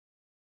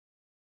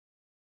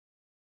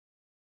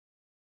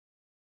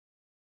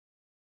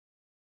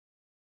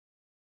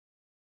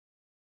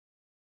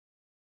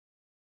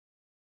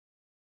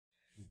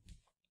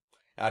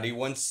Howdy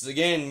once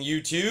again,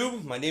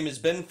 YouTube. My name is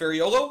Ben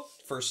Ferraiuolo.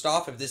 First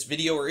off, if this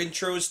video or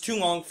intro is too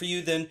long for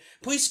you, then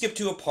please skip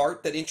to a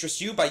part that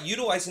interests you by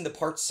utilizing the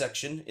parts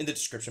section in the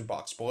description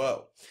box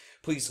below.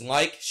 Please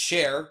like,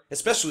 share,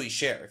 especially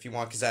share if you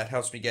want, because that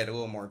helps me get a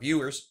little more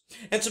viewers,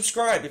 and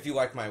subscribe if you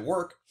like my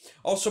work.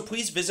 Also,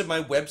 please visit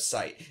my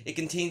website. It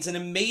contains an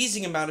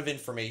amazing amount of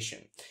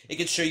information. It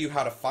can show you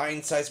how to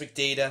find seismic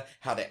data,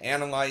 how to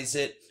analyze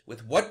it,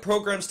 with what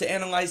programs to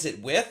analyze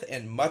it with,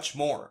 and much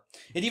more.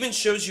 It even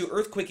shows you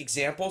earthquake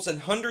examples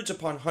and hundreds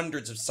upon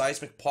hundreds of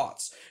seismic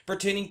plots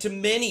pertaining to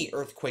many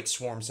earthquake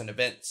swarms and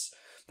events.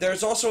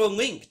 There's also a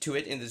link to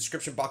it in the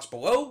description box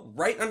below,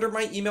 right under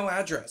my email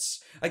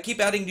address. I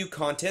keep adding new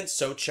content,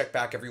 so check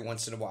back every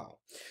once in a while.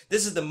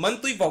 This is the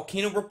monthly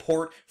volcano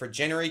report for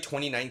January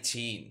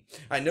 2019.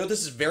 I know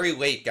this is very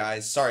late,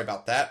 guys, sorry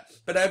about that,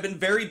 but I've been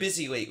very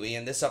busy lately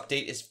and this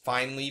update is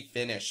finally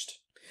finished.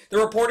 The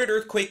reported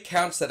earthquake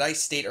counts that I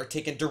state are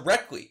taken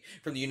directly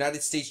from the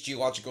United States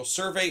Geological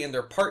Survey and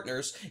their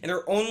partners and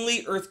are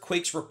only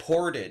earthquakes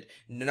reported,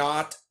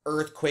 not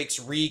earthquakes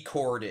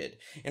recorded.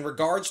 In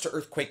regards to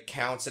earthquake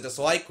counts, it is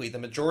likely the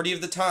majority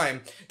of the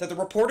time that the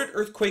reported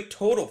earthquake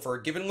total for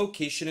a given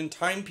location and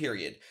time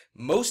period,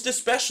 most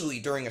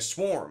especially during a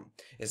swarm,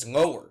 is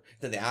lower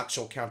than the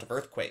actual count of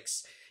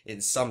earthquakes.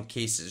 In some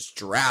cases,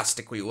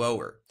 drastically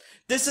lower.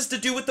 This has to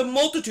do with the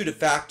multitude of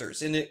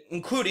factors,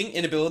 including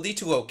inability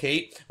to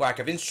locate, lack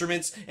of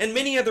instruments, and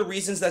many other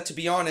reasons that, to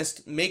be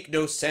honest, make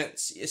no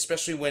sense,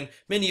 especially when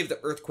many of the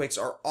earthquakes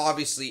are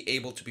obviously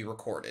able to be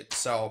recorded.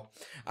 So,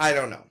 I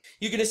don't know.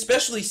 You can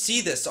especially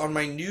see this on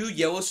my new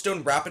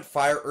Yellowstone Rapid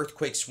Fire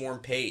Earthquake Swarm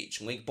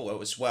page, link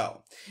below as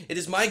well. It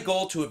is my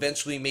goal to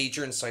eventually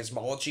major in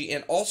seismology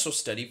and also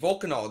study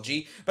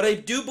volcanology, but I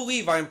do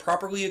believe I am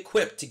properly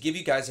equipped to give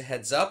you guys a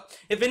heads up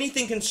if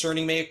anything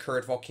concerning may occur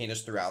at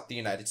volcanoes throughout the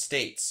United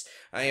States.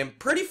 I am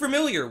pretty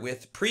familiar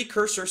with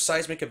precursor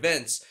seismic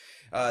events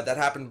that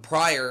happened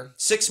prior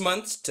 6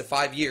 months to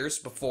 5 years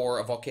before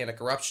a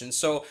volcanic eruption,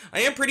 so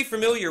I am pretty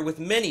familiar with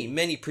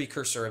many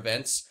precursor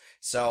events.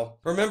 So,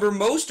 remember,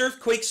 most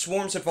earthquake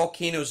swarms at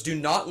volcanoes do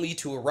not lead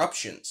to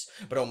eruptions,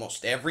 but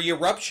almost every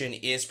eruption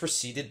is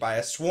preceded by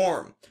a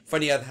swarm.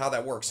 Funny how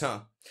that works,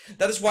 huh?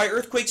 That is why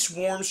earthquake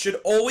swarms should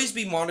always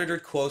be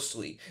monitored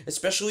closely,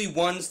 especially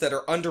ones that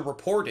are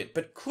underreported,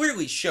 but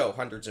clearly show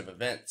hundreds of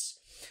events.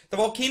 The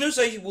volcanoes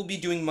I will be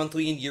doing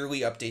monthly and yearly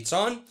updates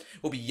on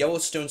will be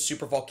Yellowstone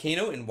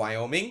Supervolcano in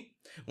Wyoming,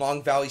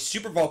 Long Valley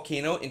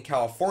Supervolcano in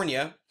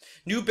California,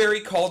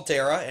 Newberry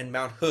Caldera and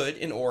Mount Hood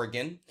in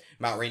Oregon,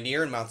 Mount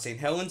Rainier and Mount St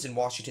Helens in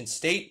Washington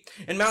State,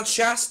 and Mount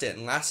Shasta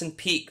and Lassen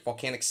Peak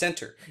Volcanic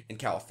Center in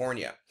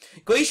California.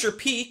 Glacier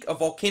Peak, a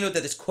volcano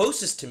that is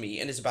closest to me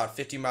and is about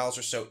 50 miles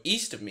or so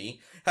east of me,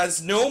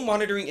 has no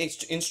monitoring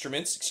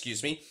instruments,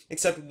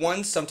 except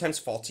one sometimes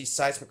faulty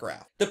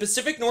seismograph. The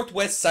Pacific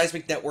Northwest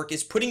Seismic Network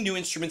is putting new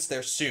instruments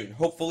there soon,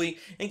 hopefully,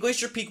 and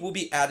Glacier Peak will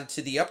be added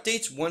to the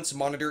updates once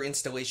monitor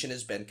installation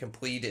has been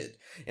completed.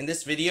 In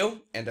this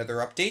video, and other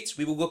updates,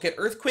 we will look at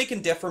earthquake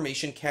and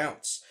deformation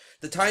counts.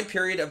 The time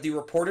period of the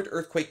reported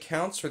earthquake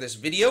counts for this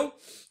video,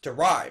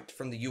 derived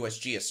from the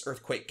USGS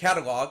Earthquake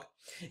Catalog,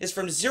 is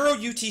from 0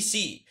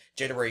 UTC,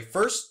 January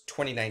 1st,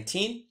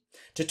 2019,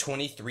 to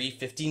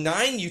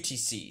 2359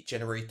 UTC,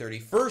 January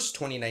 31st,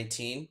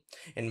 2019,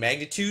 and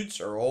magnitudes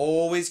are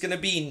always going to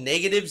be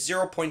negative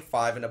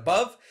 0.5 and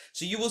above,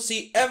 so you will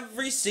see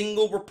every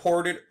single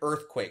reported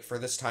earthquake for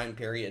this time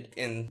period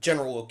in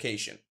general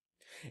location.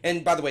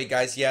 And by the way,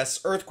 guys, yes,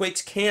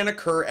 earthquakes can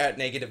occur at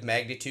negative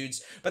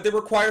magnitudes, but they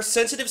require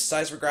sensitive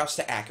seismographs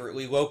to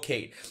accurately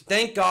locate.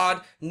 Thank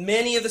God,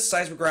 many of the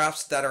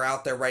seismographs that are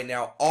out there right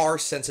now are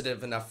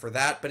sensitive enough for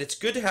that, but it's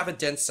good to have a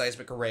dense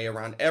seismic array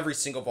around every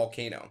single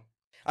volcano.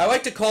 I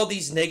like to call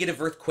these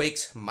negative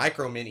earthquakes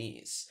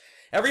micro-minis.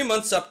 Every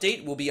month's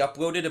update will be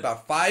uploaded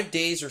about 5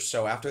 days or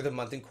so after the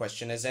month in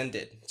question has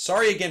ended.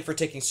 Sorry again for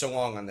taking so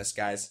long on this,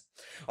 guys.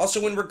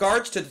 Also, in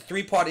regards to the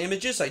 3-plot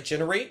images I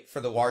generate for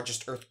the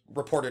largest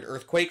reported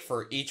earthquake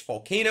for each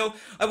volcano,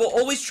 I will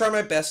always try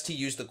my best to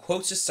use the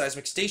closest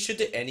seismic station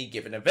to any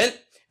given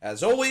event.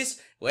 As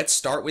always, let's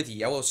start with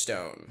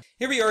Yellowstone.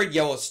 Here we are at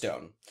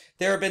Yellowstone.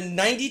 There have been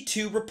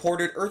 92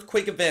 reported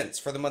earthquake events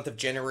for the month of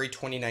January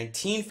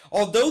 2019,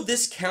 although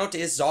this count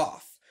is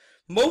off.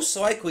 Most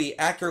likely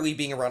accurately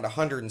being around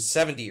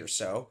 170 or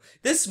so.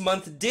 This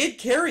month did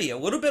carry a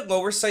little bit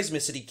lower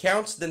seismicity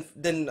counts than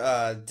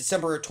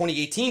December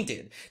 2018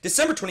 did.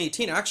 December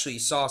 2018 actually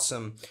saw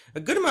a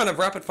good amount of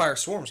rapid fire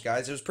swarms,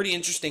 guys. It was pretty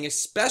interesting,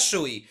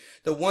 especially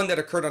the one that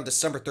occurred on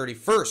December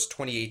 31st,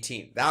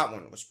 2018. That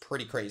one was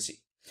pretty crazy.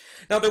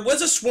 Now, there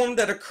was a swarm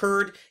that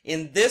occurred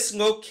in this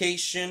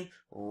location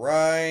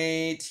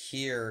right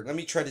here. Let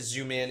me try to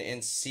zoom in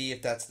and see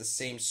if that's the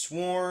same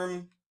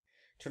swarm.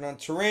 Turn on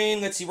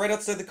terrain. Let's see, right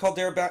outside the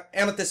caldera,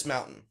 Amethyst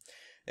Mountain.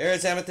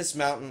 There's Amethyst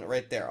Mountain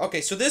right there. Okay,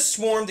 so this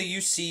swarm that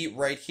you see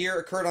right here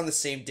occurred on the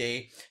same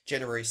day,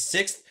 January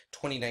 6th,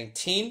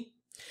 2019,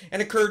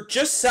 and occurred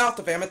just south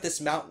of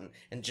Amethyst Mountain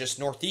and just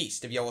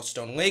northeast of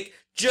Yellowstone Lake,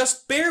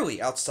 just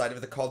barely outside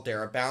of the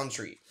caldera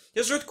boundary.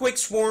 This earthquake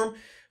swarm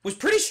was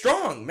pretty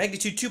strong.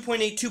 Magnitude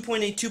 2.8,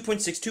 2.8,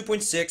 2.6,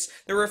 2.6.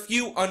 There were a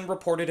few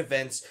unreported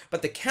events,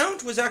 but the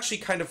count was actually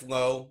kind of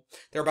low.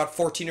 There were about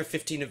 14 or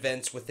 15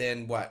 events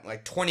within, what,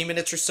 like 20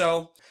 minutes or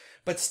so?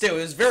 But still,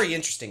 it was very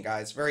interesting,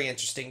 guys. Very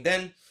interesting.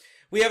 Then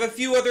we have a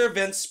few other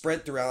events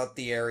spread throughout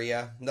the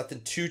area.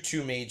 Nothing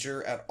too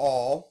major at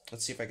all.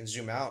 Let's see if I can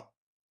zoom out.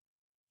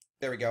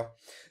 There we go.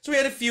 So we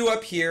had a few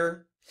up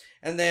here.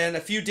 And then a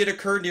few did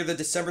occur near the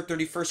December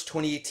 31st,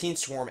 2018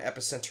 swarm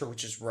epicenter,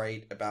 which is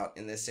right about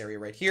in this area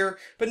right here,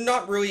 but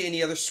not really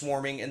any other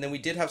swarming. And then we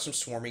did have some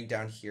swarming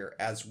down here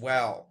as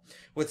well,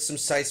 with some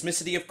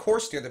seismicity, of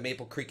course, near the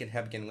Maple Creek and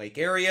Hebgen Lake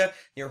area,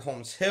 near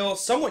Holmes Hill,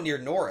 somewhat near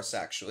Norris,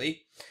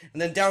 actually. And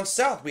then down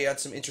south, we had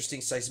some interesting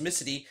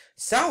seismicity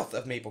south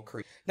of Maple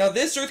Creek. Now,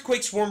 this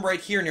earthquake swarm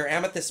right here near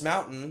Amethyst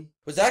Mountain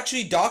was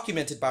actually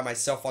documented by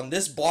myself on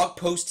this blog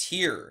post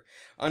here.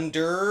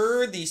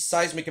 Under the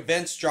seismic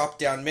events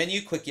drop-down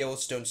menu, click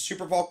Yellowstone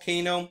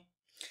supervolcano,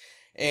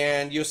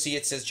 and you'll see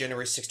it says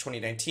January 6,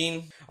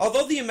 2019.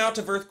 Although the amount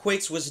of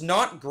earthquakes was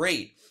not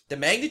great, the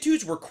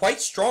magnitudes were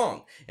quite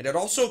strong, and it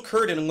also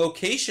occurred in a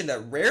location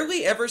that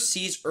rarely ever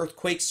sees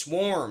earthquake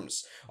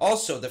swarms.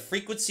 Also, the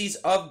frequencies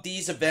of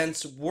these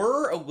events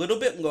were a little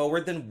bit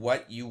lower than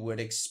what you would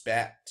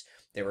expect.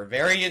 They were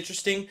very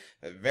interesting,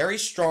 very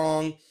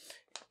strong,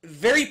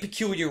 very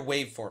peculiar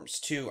waveforms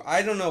too.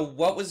 I don't know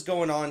what was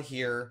going on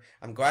here.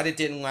 I'm glad it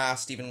didn't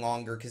last even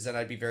longer, because then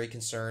I'd be very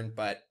concerned,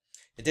 but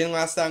it didn't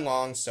last that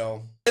long.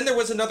 So then there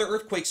was another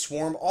earthquake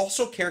swarm,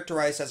 also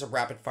characterized as a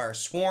rapid fire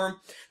swarm,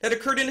 that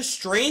occurred in a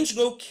strange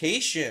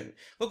location.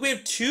 Look, we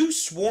have two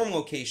swarm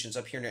locations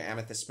up here near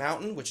Amethyst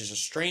Mountain, which is a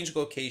strange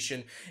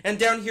location, and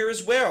down here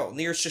as well,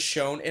 near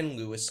Shoshone and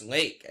Lewis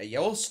Lake at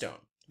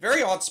Yellowstone.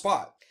 Very odd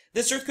spot.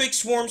 This earthquake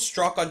swarm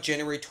struck on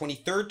January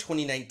 23rd,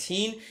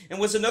 2019, and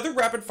was another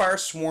rapid-fire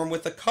swarm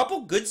with a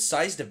couple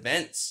good-sized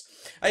events.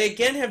 I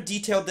again have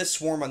detailed this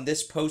swarm on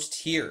this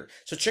post here,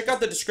 so check out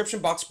the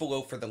description box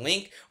below for the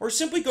link, or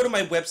simply go to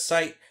my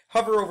website,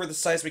 hover over the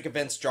seismic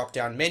events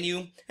drop-down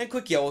menu, and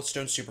click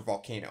Yellowstone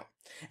supervolcano.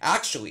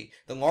 Actually,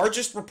 the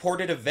largest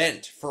reported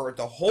event for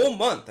the whole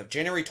month of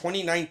January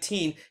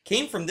 2019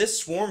 came from this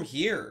swarm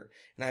here.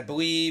 And I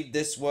believe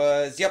this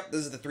was, yep,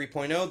 this is the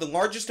 3.0, the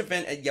largest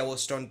event at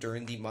Yellowstone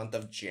during the month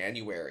of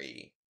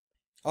January.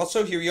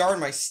 Also, here you are on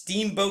my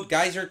Steamboat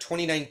Geyser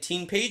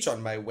 2019 page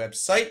on my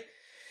website.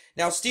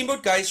 Now,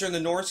 Steamboat Geyser in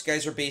the Norris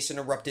Geyser Basin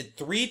erupted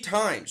 3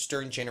 times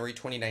during January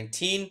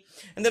 2019,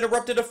 and then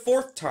erupted a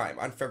 4th time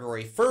on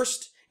February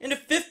 1st, and a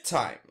 5th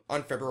time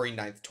on February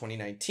 9th,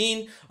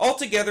 2019.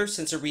 Altogether,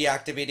 since it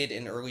reactivated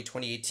in early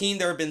 2018,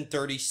 there have been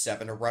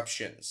 37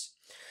 eruptions.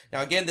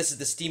 Now again, this is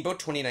the Steamboat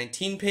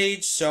 2019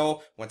 page,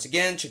 so once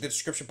again, check the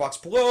description box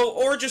below,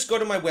 or just go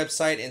to my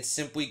website and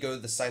simply go to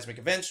the seismic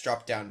events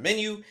drop-down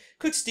menu,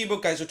 click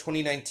Steamboat Geyser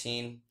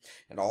 2019,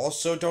 and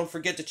also don't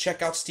forget to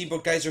check out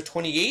Steamboat Geyser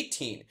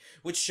 2018,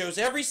 which shows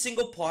every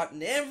single plot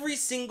and every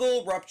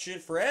single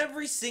eruption for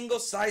every single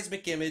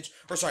seismic image,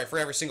 or sorry, for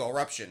every single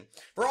eruption,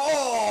 for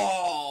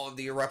all of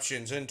the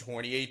eruptions in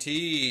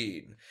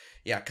 2018.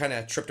 Yeah, kind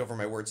of tripped over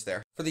my words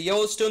there. For the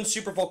Yellowstone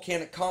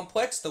supervolcanic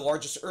complex, the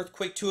largest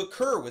earthquake to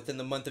occur within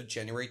the month of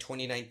January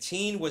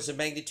 2019 was a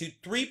magnitude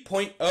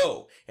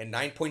 3.0 and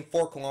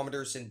 9.4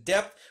 kilometers in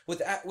depth,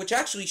 which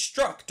actually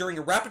struck during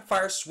a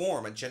rapid-fire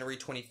swarm on January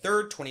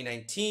 23rd,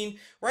 2019,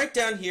 right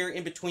down here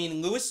in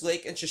between Lewis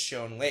Lake and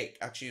Shoshone Lake.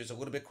 Actually, it was a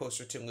little bit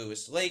closer to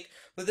Lewis Lake,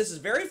 but this is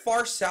very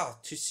far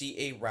south to see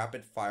a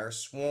rapid-fire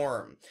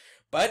swarm.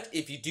 But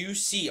if you do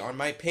see on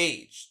my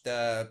page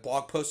the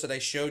blog post that I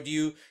showed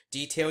you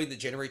detailing the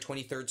January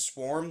 23rd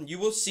swarm, you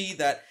will see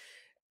that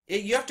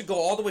you have to go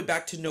all the way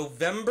back to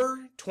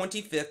November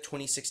 25th,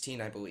 2016,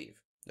 I believe.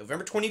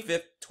 November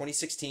 25th,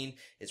 2016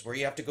 is where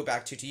you have to go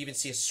back to even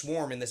see a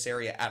swarm in this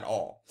area at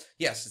all.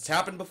 Yes, it's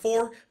happened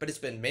before, but it's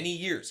been many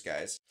years,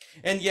 guys.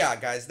 And yeah,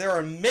 guys, there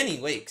are many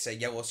lakes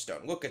at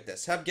Yellowstone. Look at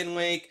this. Hebgen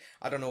Lake.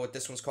 I don't know what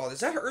this one's called.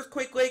 Is that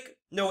Earthquake Lake?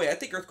 No, wait, I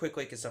think Earthquake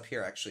Lake is up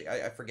here, actually.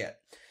 I forget.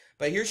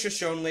 But here's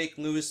Shoshone Lake,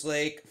 Lewis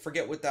Lake,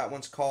 forget what that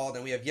one's called,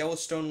 and we have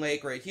Yellowstone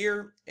Lake right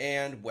here,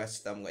 and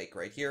West Thumb Lake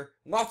right here.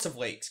 Lots of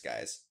lakes,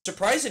 guys.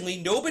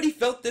 Surprisingly, nobody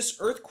felt this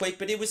earthquake,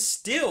 but it was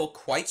still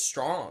quite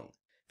strong.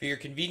 For your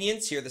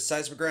convenience, here are the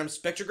seismogram,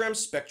 spectrogram,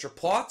 spectra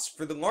plots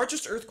for the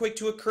largest earthquake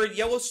to occur at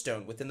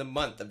Yellowstone within the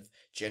month of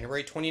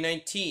January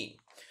 2019.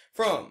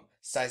 From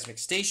Seismic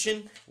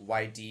Station,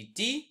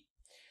 YDD.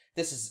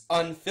 This is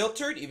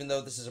unfiltered, even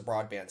though this is a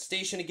broadband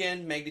station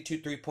again.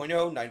 Magnitude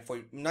 3.0,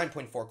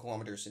 9.4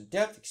 kilometers in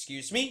depth,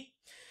 excuse me.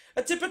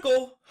 A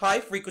typical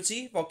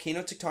high-frequency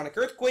volcano-tectonic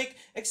earthquake,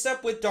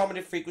 except with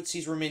dominant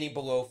frequencies remaining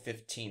below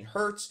 15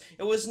 Hz.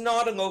 It was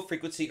not a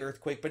low-frequency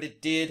earthquake, but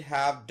it did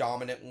have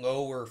dominant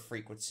lower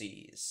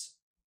frequencies.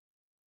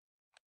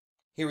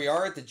 Here we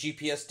are at the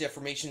GPS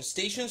deformation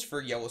stations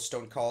for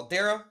Yellowstone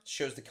Caldera.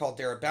 Shows the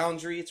caldera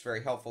boundary. It's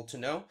very helpful to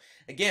know.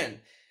 Again,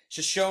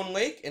 Shoshone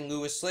Lake and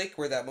Lewis Lake,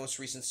 where that most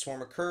recent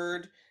swarm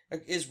occurred,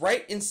 is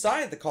right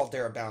inside the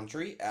caldera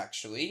boundary,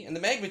 actually, and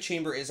the magma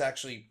chamber is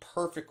actually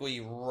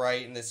perfectly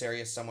right in this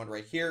area, somewhat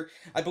right here.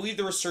 I believe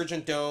the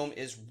resurgent dome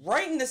is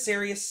right in this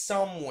area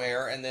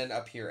somewhere, and then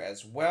up here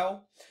as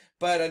well.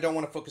 But I don't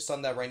want to focus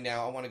on that right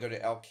now. I want to go to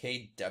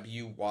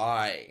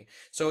LKWY.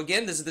 So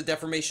again, this is the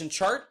deformation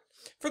chart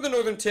for the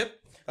northern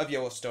tip of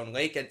Yellowstone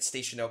Lake at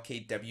station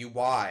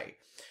LKWY.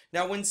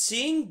 Now, when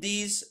seeing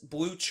these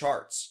blue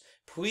charts,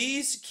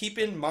 please keep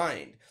in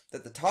mind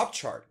that the top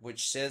chart,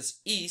 which says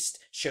east,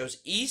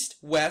 shows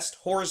east-west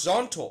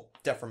horizontal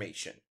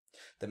deformation.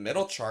 The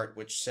middle chart,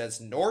 which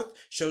says north,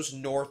 shows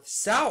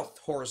north-south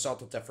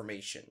horizontal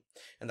deformation.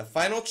 And the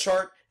final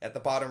chart at the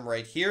bottom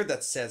right here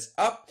that says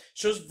up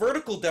shows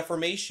vertical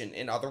deformation,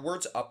 in other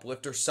words,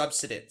 uplift or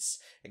subsidence.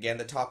 Again,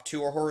 the top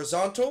two are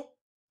horizontal,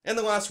 and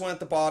the last one at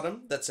the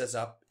bottom that says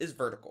up is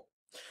vertical.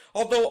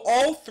 Although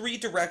all three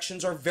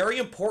directions are very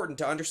important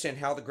to understand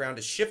how the ground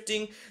is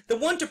shifting, the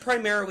one to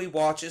primarily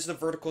watch is the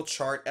vertical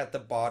chart at the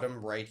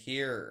bottom right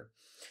here.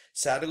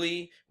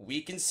 Sadly,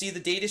 we can see the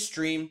data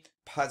stream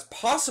has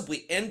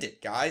possibly ended,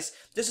 guys.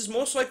 This is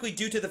most likely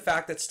due to the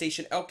fact that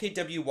station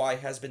LKWY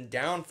has been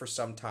down for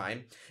some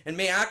time and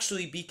may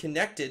actually be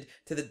connected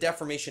to the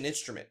deformation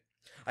instrument.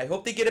 I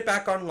hope they get it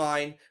back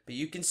online, but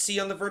you can see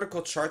on the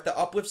vertical chart the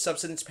uplift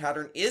subsidence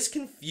pattern is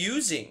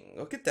confusing.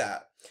 Look at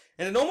that.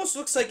 And it almost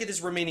looks like it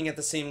is remaining at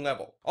the same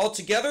level.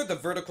 Altogether, the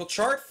vertical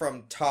chart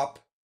from top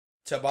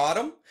to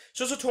bottom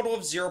shows a total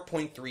of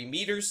 0.3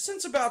 meters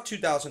since about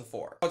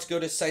 2004. Let's go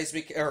to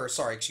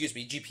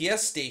GPS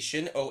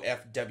station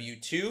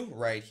OFW2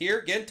 right here.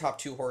 Again, top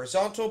two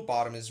horizontal,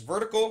 bottom is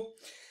vertical.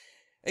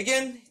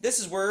 Again, this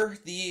is where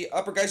the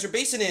Upper Geyser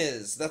Basin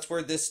is. That's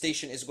where this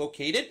station is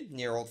located,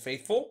 near Old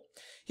Faithful.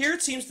 Here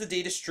it seems the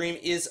data stream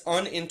is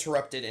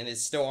uninterrupted and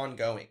is still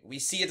ongoing. We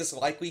see it as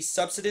likely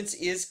subsidence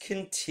is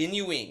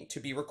continuing to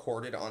be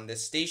recorded on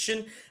this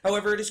station.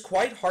 However, it is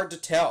quite hard to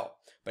tell.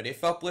 But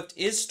if uplift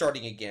is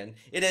starting again,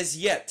 it has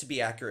yet to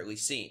be accurately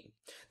seen.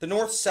 The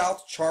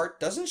north-south chart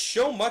doesn't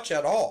show much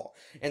at all,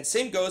 and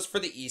same goes for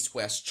the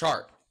east-west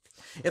chart.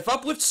 If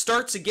uplift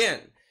starts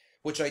again,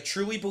 which I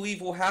truly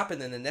believe will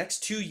happen in the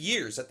next 2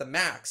 years at the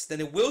max,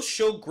 then it will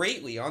show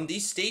greatly on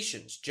these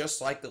stations, just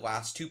like the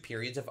last two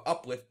periods of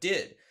uplift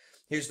did.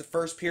 Here's the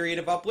first period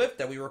of uplift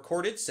that we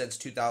recorded since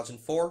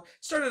 2004,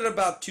 started at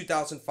about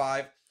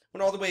 2005,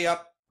 went all the way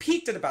up,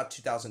 peaked at about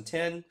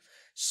 2010,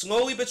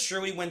 slowly but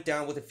surely went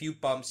down with a few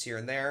bumps here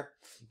and there.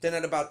 Then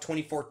at about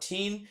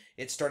 2014,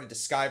 it started to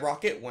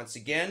skyrocket once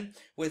again,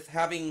 with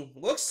having,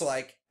 looks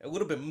like, a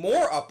little bit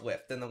more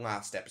uplift than the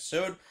last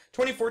episode.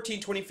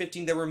 2014,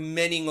 2015, there were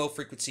many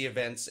low-frequency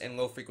events and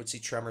low-frequency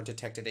tremor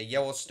detected at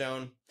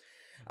Yellowstone.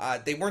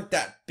 They weren't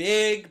that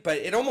big, but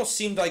it almost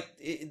seemed like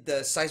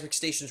the seismic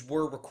stations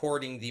were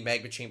recording the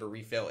magma chamber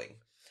refilling.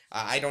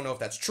 I don't know if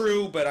that's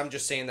true, but I'm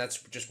just saying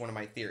that's just one of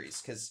my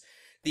theories, because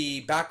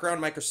the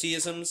background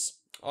microseisms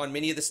on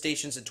many of the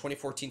stations in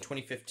 2014,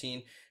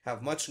 2015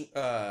 have much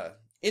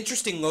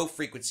interesting low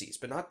frequencies,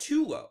 but not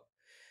too low.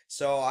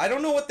 So I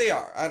don't know what they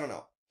are. I don't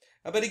know.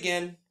 But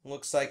again,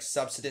 looks like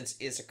subsidence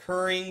is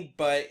occurring,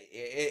 but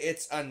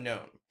it's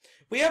unknown.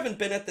 We haven't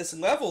been at this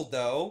level,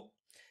 though,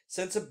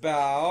 since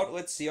about,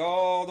 let's see,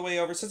 all the way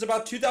over, since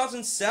about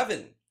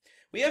 2007.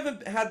 We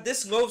haven't had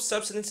this low of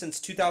subsidence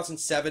since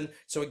 2007,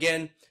 so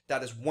again,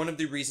 that is one of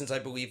the reasons I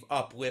believe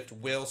uplift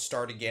will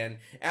start again,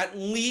 at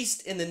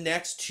least in the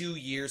next 2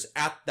 years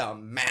at the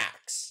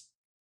max.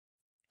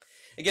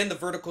 Again, the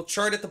vertical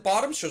chart at the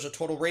bottom shows a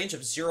total range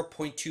of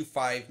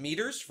 0.25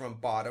 meters from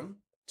bottom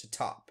to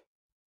top.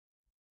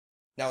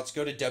 Now let's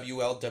go to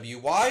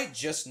WLWY,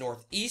 just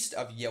northeast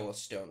of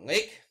Yellowstone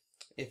Lake.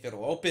 If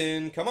it'll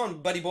open, come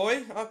on, buddy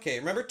boy. Okay,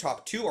 remember,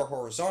 top two are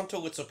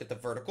horizontal. Let's look at the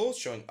vertical,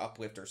 showing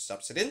uplift or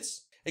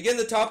subsidence. Again,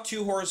 the top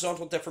two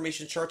horizontal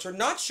deformation charts are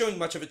not showing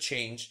much of a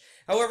change.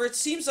 However, it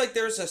seems like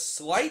there's a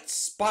slight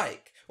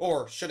spike,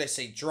 or should I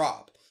say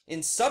drop,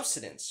 in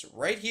subsidence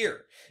right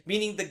here,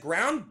 meaning the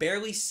ground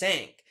barely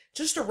sank,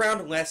 just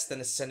around less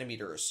than a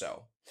centimeter or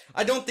so.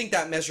 I don't think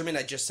that measurement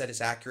I just said is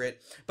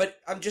accurate, but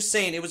I'm just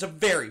saying it was a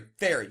very,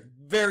 very,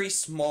 very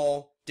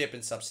small dip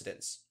in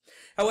subsidence.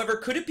 However,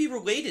 could it be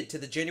related to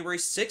the January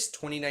 6,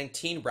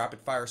 2019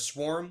 rapid-fire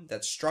swarm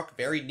that struck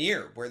very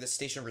near where this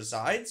station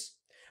resides?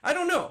 I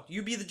don't know.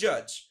 You be the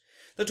judge.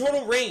 The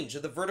total range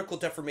of the vertical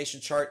deformation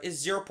chart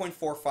is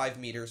 0.45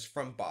 meters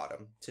from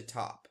bottom to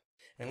top.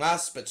 And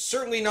last but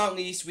certainly not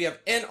least, we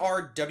have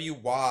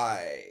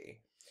NRWY.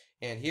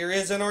 And here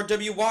is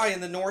NRWY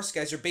in the North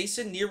Geyser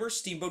Basin near where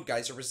Steamboat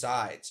Geyser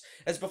resides.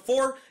 As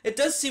before, it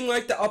does seem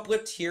like the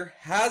uplift here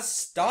has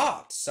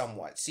stopped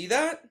somewhat. See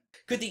that?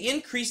 Could the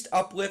increased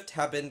uplift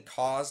have been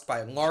caused by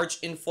a large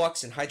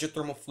influx in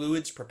hydrothermal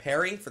fluids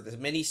preparing for the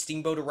many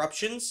steamboat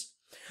eruptions?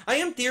 I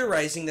am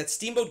theorizing that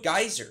Steamboat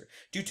Geyser,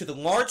 due to the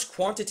large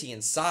quantity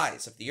and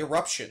size of the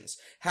eruptions,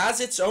 has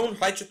its own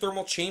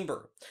hydrothermal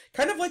chamber,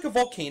 kind of like a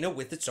volcano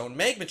with its own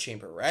magma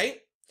chamber,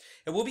 right?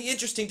 It will be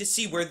interesting to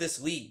see where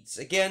this leads.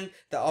 Again,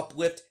 the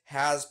uplift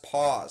has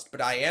paused,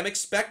 but I am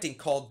expecting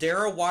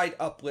caldera-wide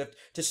uplift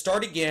to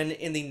start again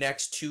in the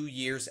next 2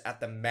 years at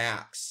the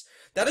max.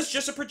 That is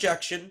just a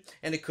projection,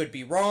 and it could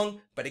be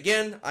wrong, but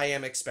again, I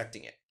am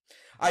expecting it.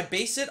 I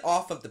base it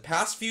off of the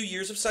past few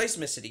years of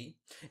seismicity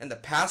and the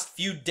past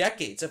few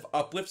decades of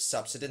uplift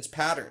subsidence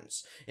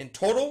patterns. In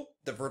total,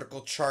 the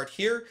vertical chart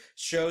here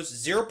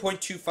shows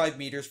 0.25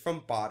 meters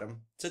from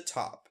bottom to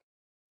top.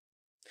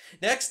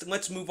 Next,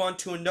 let's move on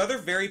to another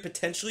very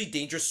potentially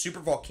dangerous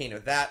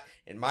supervolcano that,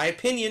 in my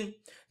opinion,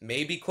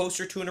 may be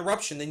closer to an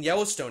eruption than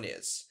Yellowstone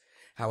is.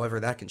 However,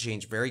 that can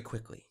change very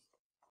quickly.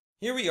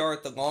 Here we are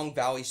at the Long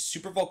Valley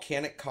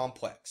Supervolcanic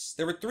Complex.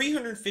 There were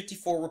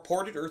 354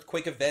 reported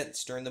earthquake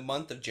events during the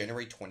month of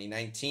January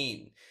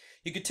 2019.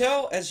 You could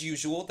tell, as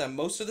usual, that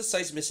most of the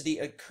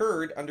seismicity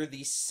occurred under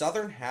the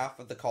southern half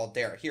of the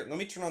caldera. Here, let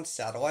me turn on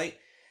satellite.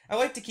 I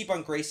like to keep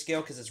on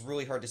grayscale because it's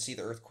really hard to see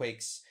the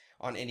earthquakes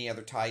on any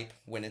other type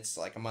when it's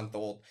like a month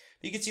old.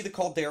 But you can see the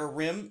caldera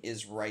rim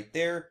is right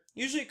there.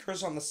 Usually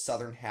occurs on the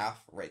southern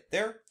half right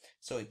there.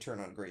 So I turn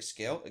on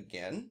grayscale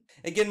again.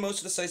 Again, most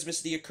of the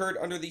seismicity occurred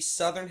under the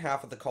southern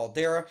half of the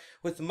caldera,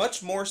 with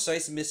much more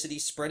seismicity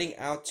spreading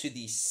out to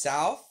the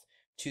south,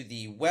 to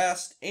the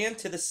west, and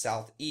to the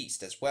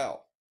southeast as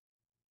well.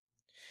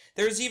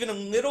 There is even a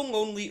little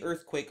lonely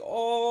earthquake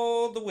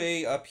all the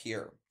way up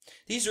here.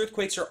 These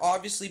earthquakes are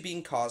obviously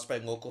being caused by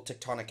local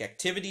tectonic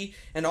activity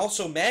and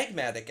also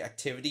magmatic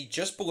activity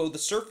just below the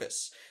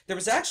surface. There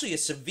was actually a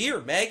severe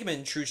magma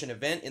intrusion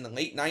event in the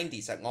late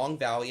 90s at Long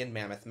Valley and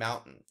Mammoth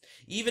Mountain.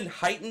 Even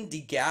heightened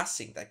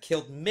degassing that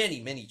killed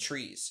many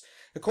trees.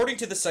 According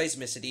to the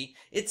seismicity,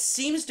 it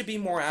seems to be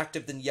more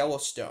active than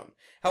Yellowstone.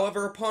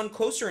 However, upon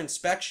closer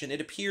inspection,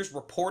 it appears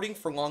reporting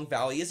for Long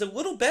Valley is a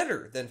little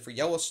better than for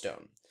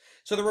Yellowstone.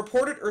 So the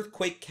reported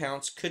earthquake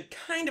counts could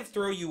kind of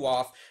throw you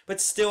off,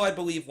 but still I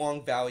believe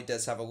Long Valley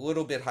does have a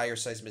little bit higher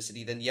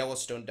seismicity than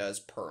Yellowstone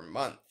does per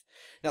month.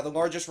 Now the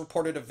largest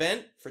reported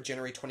event for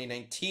January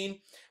 2019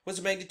 was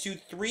a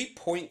magnitude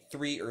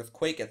 3.3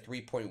 earthquake at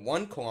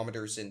 3.1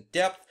 kilometers in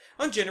depth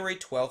on January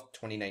 12,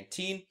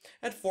 2019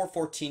 at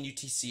 4:14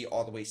 UTC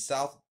all the way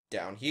south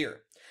down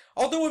here.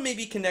 Although it may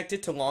be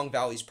connected to Long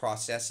Valley's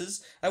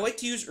processes, I like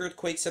to use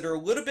earthquakes that are a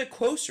little bit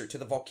closer to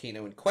the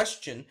volcano in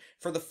question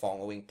for the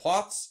following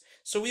plots.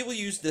 So we will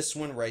use this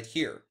one right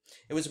here.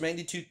 It was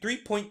magnitude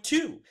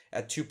 3.2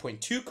 at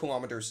 2.2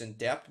 kilometers in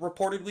depth,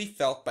 reportedly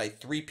felt by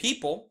 3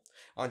 people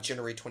on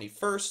January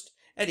 21st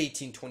at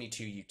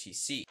 1822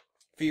 UTC.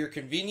 For your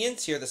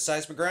convenience, here are the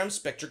seismogram,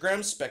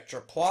 spectrogram, spectra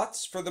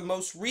plots for the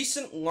most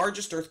recent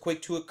largest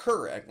earthquake to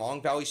occur at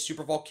Long Valley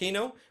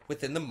supervolcano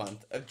within the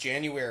month of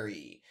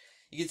January.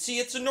 You can see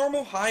it's a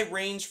normal high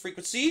range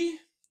frequency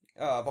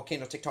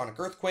volcano tectonic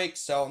earthquake,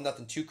 so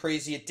nothing too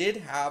crazy. It did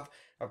have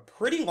a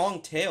pretty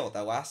long tail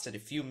that lasted a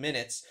few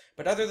minutes,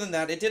 but other than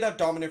that, it did have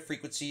dominant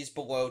frequencies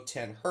below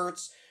 10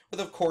 Hertz,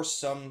 with of course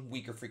some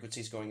weaker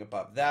frequencies going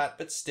above that,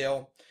 but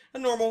still a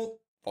normal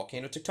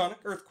volcano tectonic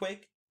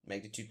earthquake,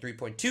 magnitude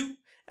 3.2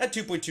 at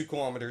 2.2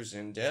 kilometers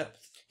in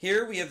depth.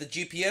 Here we have the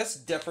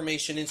GPS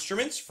deformation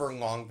instruments for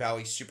Long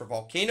Valley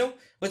supervolcano.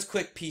 Let's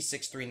click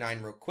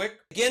P639 real quick.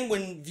 Again,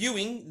 when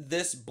viewing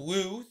this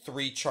blue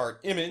 3-chart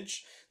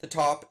image, the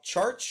top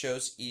chart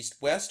shows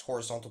east-west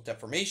horizontal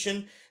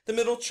deformation, the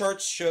middle chart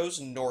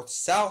shows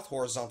north-south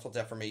horizontal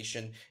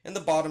deformation, and the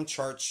bottom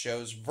chart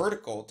shows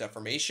vertical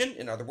deformation,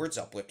 in other words,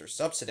 uplift or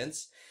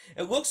subsidence.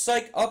 It looks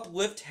like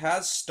uplift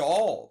has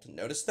stalled.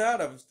 Notice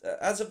that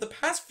as of the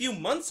past few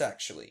months,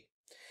 actually.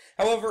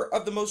 However,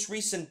 of the most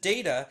recent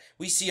data,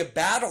 we see a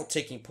battle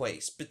taking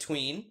place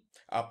between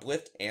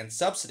uplift and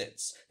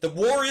subsidence. The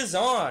war is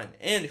on,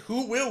 and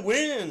who will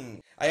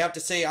win? I have to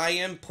say I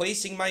am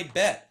placing my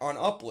bet on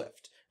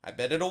uplift. I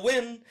bet it'll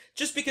win,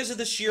 just because of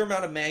the sheer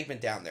amount of magma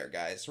down there,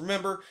 guys.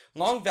 Remember,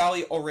 Long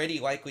Valley already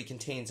likely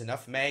contains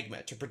enough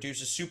magma to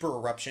produce a super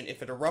eruption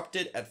if it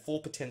erupted at full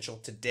potential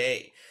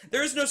today.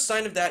 There is no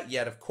sign of that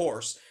yet, of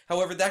course.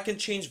 However, that can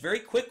change very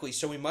quickly,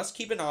 so we must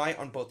keep an eye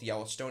on both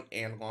Yellowstone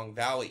and Long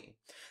Valley.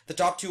 The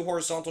top 2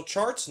 horizontal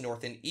charts,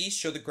 north and east,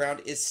 show the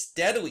ground is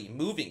steadily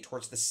moving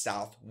towards the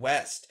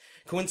southwest.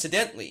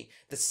 Coincidentally,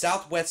 the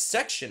southwest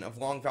section of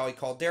Long Valley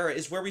Caldera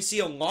is where we see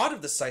a lot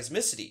of the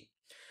seismicity.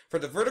 For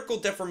the vertical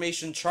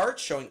deformation chart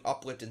showing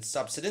uplift and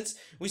subsidence,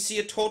 we see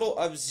a total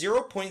of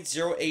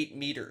 0.08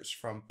 meters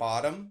from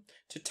bottom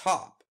to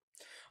top.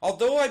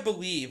 Although I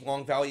believe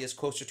Long Valley is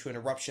closer to an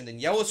eruption than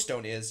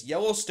Yellowstone is,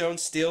 Yellowstone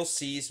still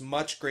sees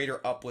much greater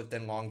uplift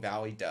than Long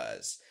Valley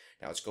does.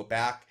 Now let's go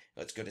back.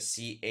 Let's go to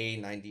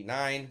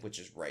CA99, which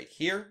is right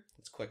here.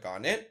 Let's click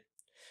on it.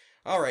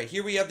 Alright,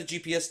 here we have the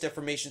GPS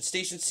deformation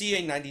station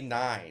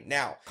CA99.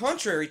 Now,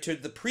 contrary to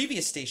the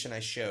previous station I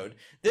showed,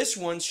 this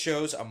one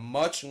shows a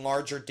much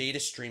larger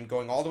data stream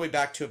going all the way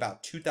back to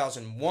about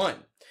 2001,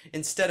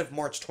 instead of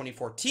March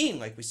 2014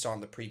 like we saw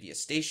in the previous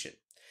station.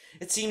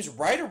 It seems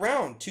right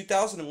around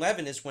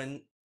 2011 is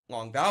when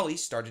Long Valley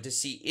started to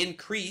see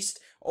increased,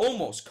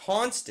 almost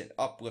constant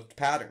uplift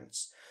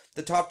patterns.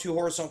 The top 2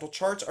 horizontal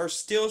charts are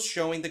still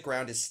showing the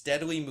ground is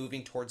steadily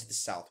moving towards the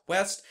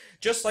southwest,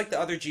 just like the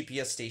other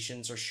GPS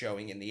stations are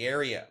showing in the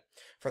area.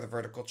 For the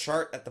vertical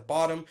chart at the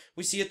bottom,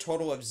 we see a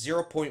total of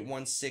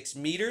 0.16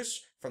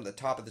 meters from the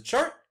top of the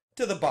chart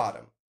to the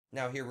bottom.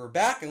 Now here we're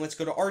back, and let's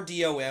go to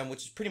RDOM,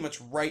 which is pretty much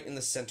right in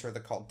the center of the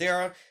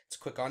caldera. Let's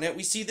click on it.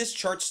 We see this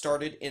chart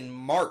started in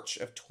March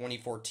of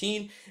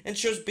 2014 and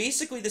shows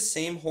basically the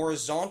same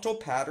horizontal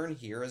pattern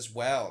here as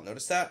well.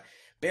 Notice that?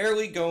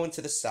 Barely going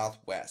to the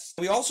southwest.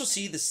 We also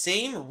see the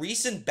same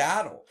recent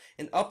battle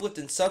in uplift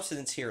and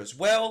subsidence here as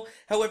well.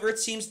 However, it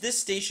seems this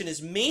station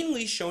is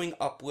mainly showing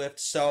uplift,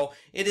 so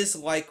it is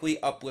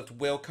likely uplift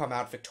will come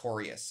out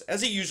victorious,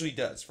 as it usually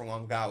does for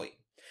Long Valley.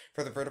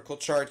 For the vertical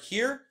chart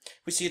here,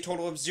 we see a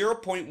total of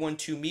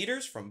 0.12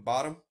 meters from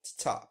bottom to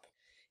top.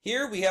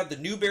 Here we have the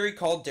Newberry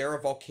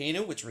Caldera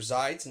volcano, which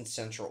resides in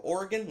central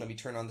Oregon. Let me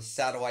turn on the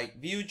satellite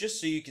view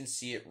just so you can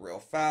see it real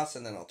fast,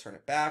 and then I'll turn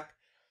it back.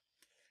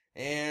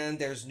 And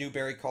there's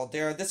Newberry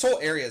Caldera. This whole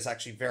area is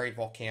actually very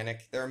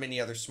volcanic. There are many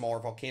other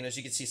smaller volcanoes.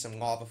 You can see some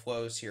lava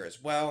flows here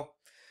as well.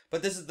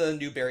 But this is the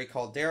Newberry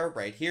Caldera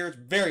right here. It's a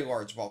very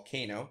large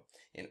volcano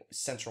in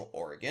central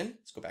Oregon.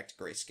 Let's go back to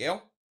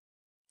grayscale.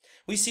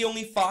 We see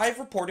only 5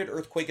 reported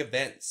earthquake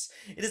events.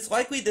 It is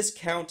likely this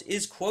count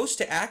is close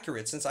to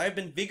accurate since I have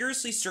been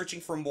vigorously searching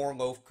for more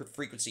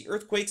low-frequency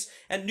earthquakes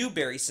at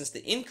Newberry since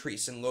the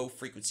increase in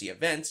low-frequency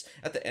events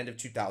at the end of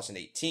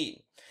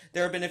 2018.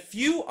 There have been a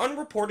few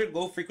unreported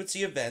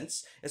low-frequency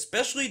events,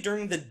 especially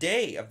during the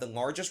day of the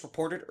largest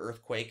reported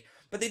earthquake,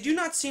 but they do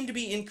not seem to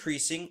be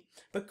increasing,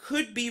 but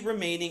could be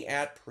remaining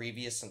at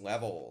previous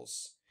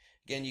levels.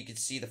 Again, you can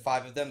see the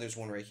 5 of them. There's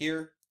one right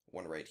here,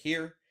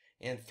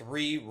 and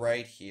 3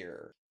 right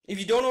here. If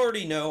you don't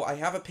already know, I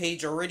have a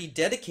page already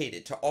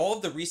dedicated to all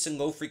of the recent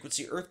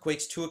low-frequency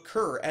earthquakes to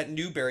occur at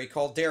Newberry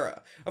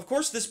Caldera. Of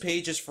course, this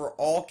page is for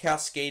all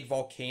Cascade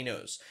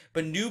volcanoes,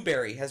 but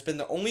Newberry has been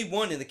the only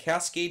one in the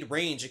Cascade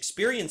range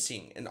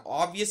experiencing an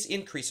obvious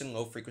increase in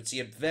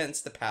low-frequency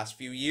events the past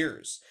few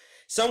years.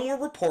 Some were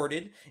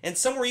reported, and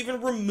some were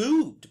even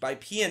removed by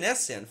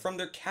PNSN from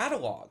their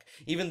catalog,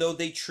 even though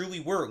they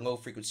truly were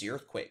low-frequency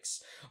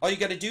earthquakes. All you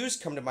gotta do is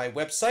come to my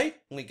website,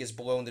 link is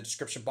below in the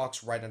description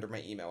box right under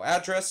my email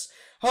address,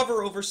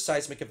 hover over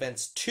Seismic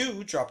Events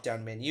 2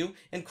 drop-down menu,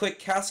 and click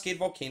Cascade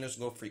Volcanoes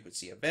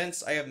Low-Frequency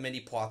Events. I have many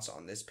plots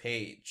on this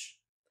page.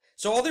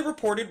 So all they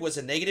reported was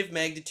a negative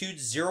magnitude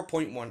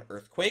 0.1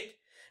 earthquake,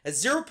 a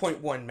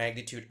 0.1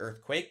 magnitude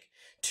earthquake,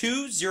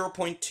 2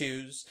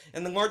 0.2s,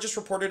 and the largest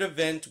reported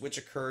event, which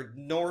occurred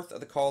north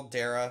of the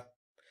caldera,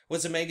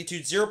 was a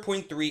magnitude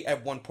 0.3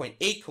 at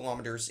 1.8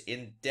 kilometers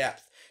in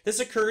depth. This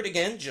occurred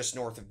again just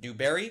north of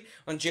Newberry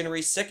on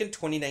January 2nd,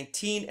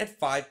 2019 at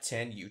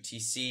 5:10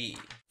 UTC.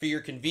 For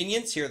your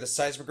convenience, here are the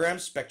seismogram,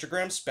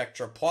 spectrogram,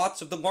 spectra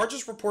plots of the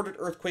largest reported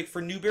earthquake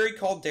for Newberry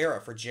Caldera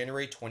for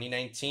January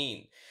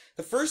 2019.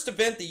 The first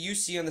event that you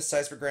see on the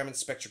seismogram and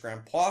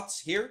spectrogram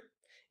plots here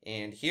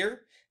and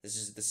here, this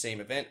is the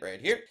same event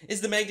right here, is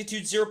the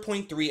magnitude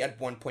 0.3 at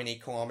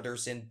 1.8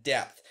 kilometers in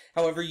depth.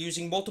 However,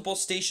 using multiple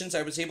stations,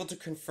 I was able to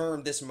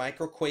confirm this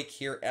microquake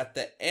here at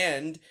the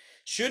end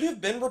should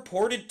have been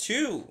reported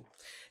too.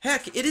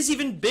 Heck, it is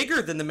even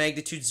bigger than the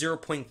magnitude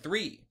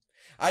 0.3.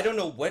 I don't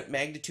know what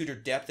magnitude or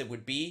depth it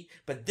would be,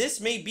 but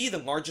this may be the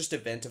largest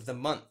event of the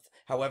month.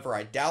 However,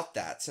 I doubt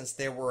that, since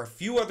there were a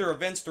few other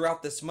events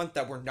throughout this month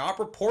that were not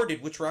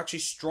reported, which were actually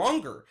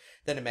stronger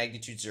than a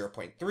magnitude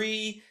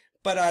 0.3,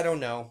 but I don't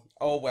know.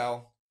 Oh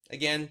well.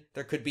 Again,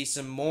 there could be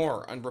some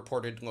more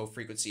unreported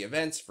low-frequency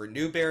events for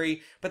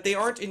Newberry, but they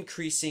aren't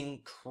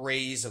increasing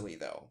crazily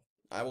though.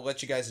 I will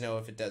let you guys know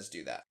if it does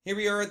do that. Here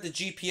we are at the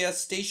GPS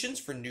stations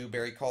for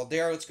Newberry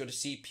Caldera. Let's go to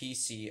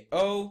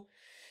CPCO.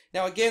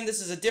 Now again, this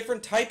is a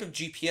different type of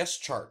GPS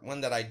chart,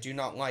 one that I do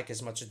not like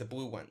as much as the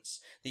blue ones.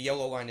 The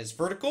yellow line is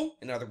vertical,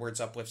 in other words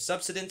uplift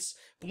subsidence,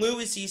 blue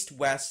is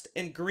east-west,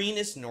 and green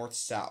is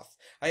north-south.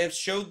 I have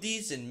showed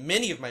these in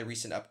many of my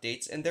recent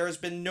updates, and there has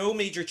been no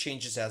major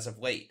changes as of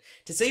late.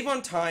 To save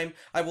on time,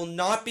 I will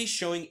not be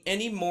showing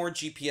any more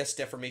GPS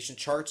deformation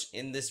charts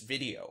in this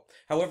video.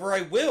 However,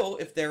 I will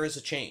if there is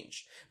a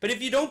change. But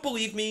if you don't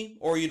believe me,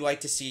 or you'd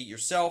like to see it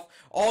yourself,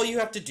 all you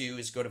have to do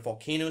is go to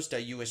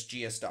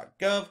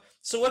volcanoes.usgs.gov,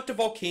 select a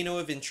volcano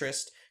of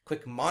interest,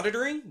 click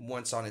Monitoring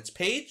once on its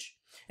page,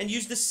 and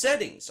use the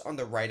settings on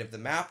the right of the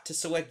map to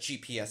select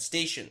GPS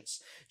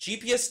stations.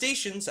 GPS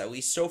stations, at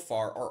least so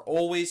far, are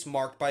always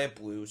marked by a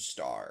blue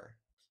star.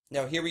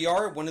 Now here we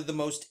are at one of the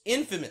most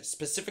infamous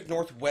Pacific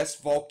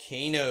Northwest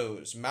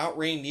volcanoes, Mount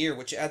Rainier,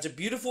 which adds a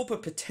beautiful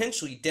but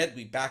potentially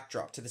deadly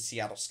backdrop to the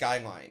Seattle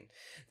skyline.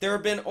 There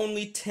have been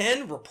only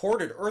 10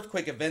 reported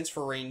earthquake events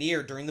for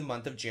Rainier during the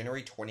month of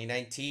January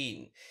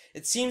 2019.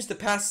 It seems the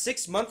past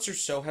 6 months or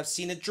so have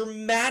seen a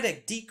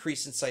dramatic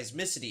decrease in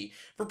seismicity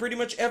for pretty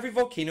much every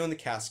volcano in the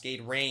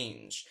Cascade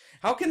Range.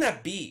 How can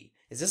that be?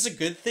 Is this a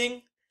good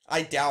thing?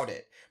 I doubt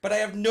it, but I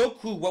have no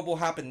clue what will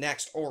happen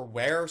next or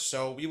where,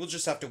 so we will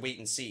just have to wait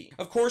and see.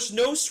 Of course,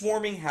 no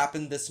swarming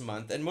happened this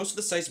month, and most of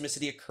the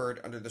seismicity occurred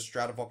under the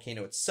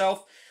stratovolcano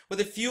itself, with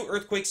a few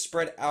earthquakes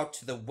spread out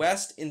to the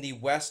west in the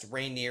West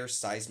Rainier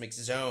seismic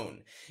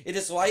zone. It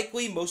is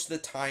likely most of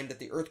the time that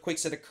the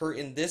earthquakes that occur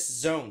in this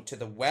zone to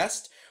the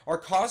west are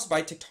caused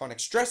by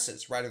tectonic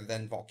stresses rather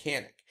than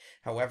volcanic.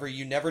 However,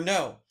 you never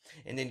know.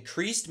 An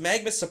increased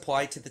magma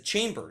supply to the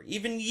chamber,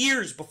 even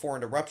years before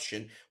an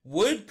eruption,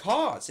 would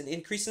cause an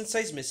increase in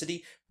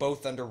seismicity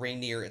both under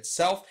Rainier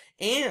itself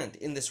and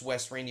in this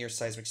West Rainier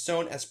seismic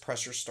zone as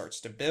pressure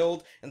starts to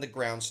build and the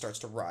ground starts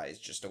to rise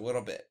just a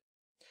little bit.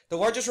 The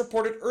largest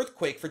reported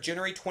earthquake for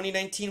January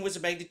 2019 was a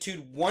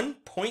magnitude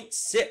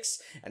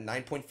 1.6 at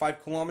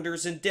 9.5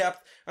 kilometers in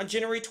depth on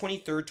January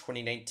 23,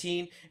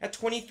 2019 at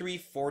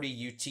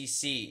 2340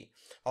 UTC.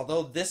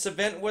 Although this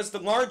event was the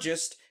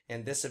largest,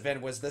 and this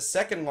event was the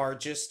second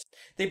largest,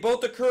 they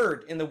both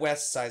occurred in the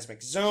West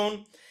Seismic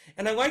Zone,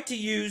 and I like to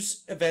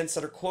use events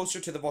that are closer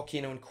to the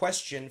volcano in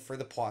question for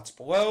the plots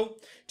below.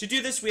 To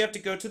do this, we have to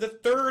go to the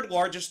third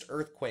largest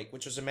earthquake,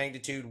 which was a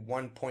magnitude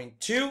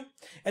 1.2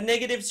 at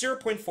negative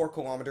 0.4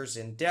 kilometers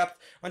in depth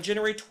on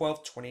January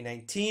 12,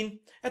 2019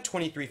 at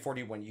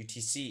 2341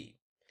 UTC.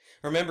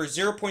 Remember,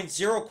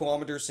 0.0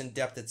 kilometers in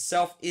depth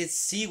itself is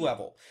sea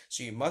level,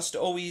 so you must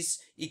always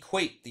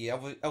equate the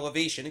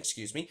elevation,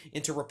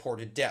 into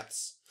reported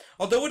depths.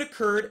 Although it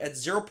occurred at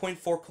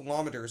 0.4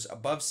 kilometers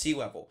above sea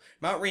level,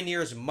 Mount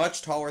Rainier is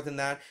much taller than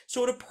that, so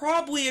it would have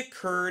probably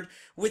occurred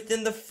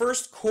within the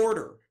first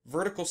quarter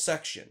vertical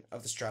section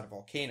of the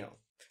stratovolcano.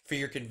 For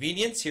your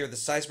convenience, here are the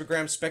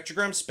seismogram,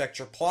 spectrogram,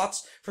 spectra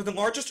plots for the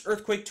largest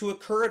earthquake to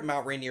occur at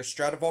Mount Rainier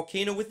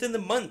stratovolcano within the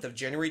month of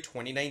January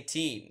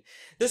 2019.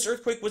 This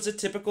earthquake was a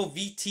typical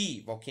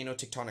VT,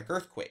 volcano-tectonic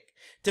earthquake.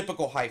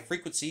 Typical high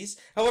frequencies.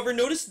 However,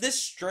 notice this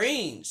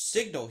strange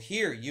signal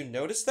here. You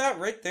notice that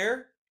right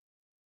there?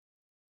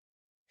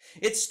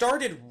 It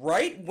started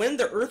right when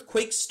the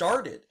earthquake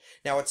started.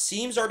 Now, it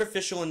seems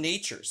artificial in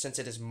nature since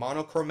it is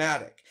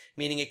monochromatic,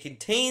 meaning it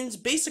contains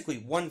basically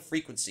one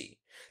frequency.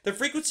 The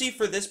frequency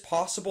for this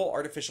possible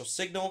artificial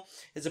signal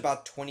is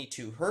about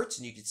 22 Hz,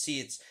 and you can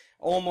see it's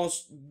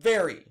almost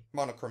very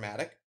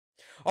monochromatic.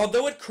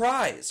 Although it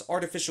cries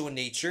artificial in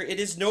nature, it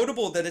is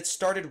notable that it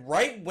started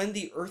right when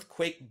the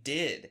earthquake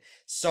did.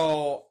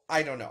 So,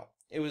 I don't know.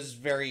 It was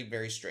very,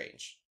 very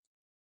strange.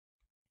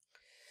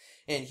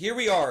 And here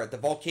we are at the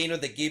volcano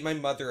that gave my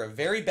mother a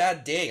very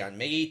bad day on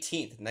May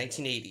 18th,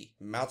 1980,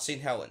 Mount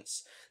St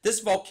Helens. This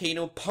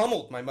volcano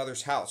pummeled my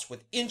mother's house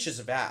with inches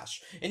of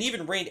ash, and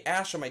even rained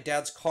ash on my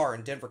dad's car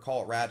in Denver,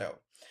 Colorado.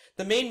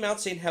 The main Mount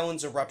St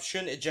Helens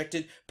eruption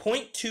ejected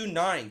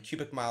 0.29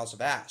 cubic miles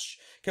of ash,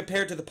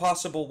 compared to the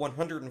possible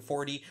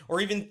 140 or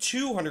even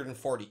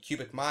 240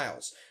 cubic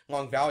miles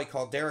Long Valley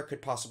Caldera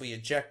could possibly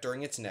eject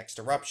during its next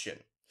eruption.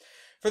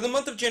 For the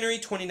month of January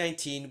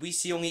 2019, we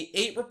see only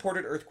 8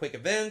 reported earthquake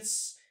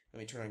events. Let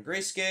me turn on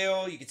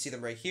grayscale, you can see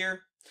them right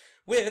here,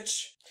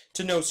 which,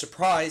 to no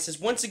surprise, is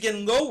once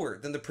again lower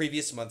than the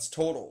previous month's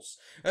totals.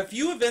 A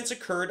few events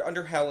occurred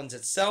under Helens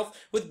itself,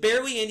 with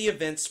barely any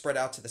events spread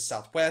out to the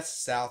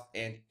southwest, south,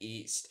 and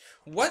east.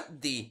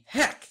 What the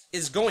heck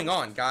is going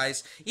on,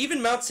 guys?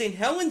 Even Mount St.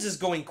 Helens is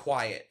going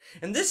quiet,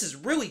 and this is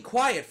really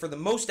quiet for the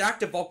most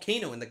active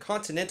volcano in the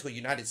continental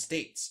United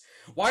States.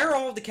 Why are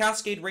all of the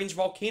Cascade Range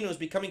volcanoes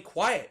becoming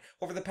quiet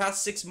over the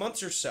past 6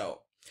 months or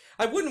so?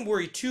 I wouldn't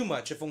worry too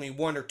much if only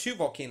 1 or 2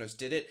 volcanoes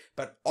did it,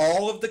 but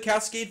all of the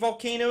Cascade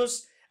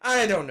volcanoes?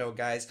 I don't know,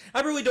 guys.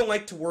 I really don't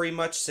like to worry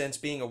much since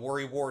being a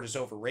worrywart is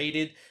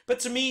overrated, but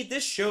to me,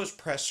 this shows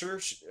pressure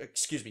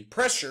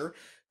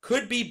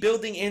could be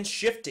building and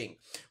shifting,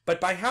 but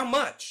by how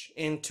much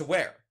and to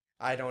where?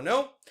 I don't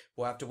know.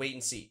 We'll have to wait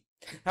and see.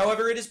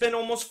 However, it has been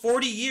almost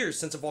 40 years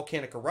since a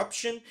volcanic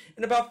eruption,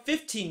 and about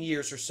 15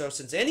 years or so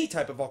since any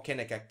type of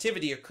volcanic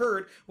activity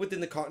occurred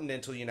within the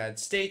continental United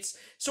States,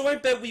 so I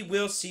bet we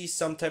will see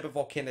some type of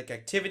volcanic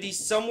activity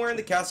somewhere in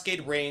the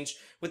Cascade Range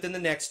within the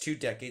next 2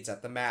 decades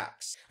at the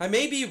max. I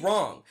may be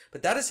wrong,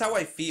 but that is how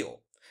I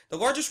feel. The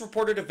largest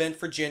reported event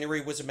for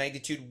January was a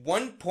magnitude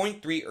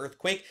 1.3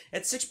 earthquake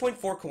at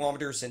 6.4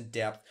 kilometers in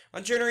depth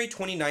on January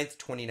 29,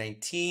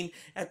 2019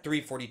 at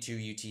 342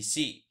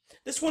 UTC.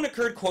 This one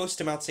occurred close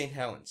to Mount St.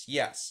 Helens,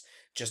 yes,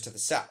 just to the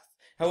south.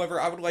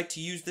 However, I would like to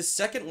use the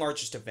second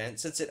largest event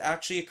since it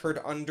actually occurred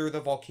under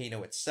the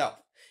volcano itself.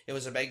 It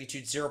was a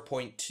magnitude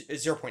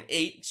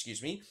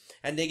 0.8,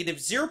 at negative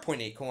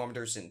 0.8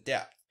 kilometers in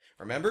depth.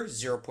 Remember,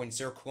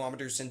 0.0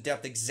 kilometers in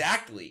depth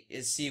exactly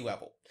is sea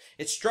level.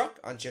 It struck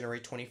on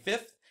January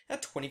 25th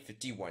at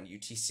 2051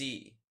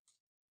 UTC.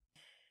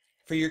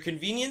 For your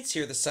convenience,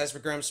 here are the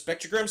seismogram,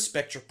 spectrogram,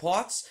 spectra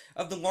plots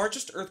of the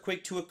largest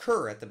earthquake to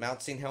occur at the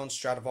Mount St. Helens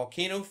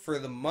stratovolcano for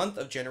the month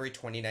of January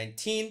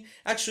 2019.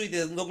 Actually,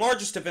 the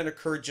largest event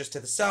occurred just to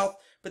the south,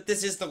 but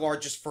this is the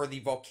largest for the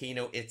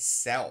volcano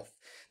itself.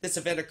 This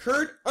event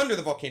occurred under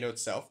the volcano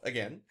itself,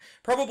 again,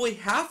 probably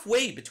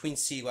halfway between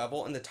sea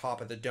level and the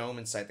top of the dome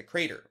inside the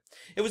crater.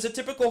 It was a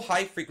typical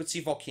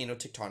high-frequency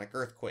volcano-tectonic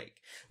earthquake.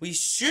 We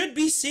should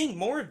be seeing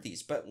more of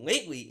these, but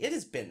lately it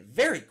has been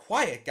very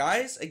quiet,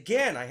 guys.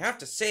 Again, I have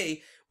to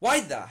say, why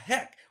the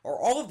heck are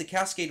all of the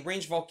Cascade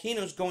Range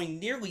volcanoes going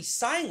nearly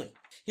silent?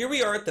 Here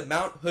we are at the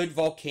Mount Hood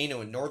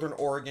volcano in northern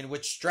Oregon,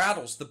 which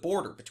straddles the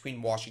border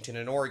between Washington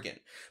and Oregon.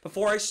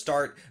 Before I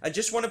start, I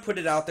just want to put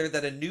it out there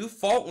that a new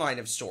fault line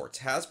of sorts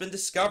has been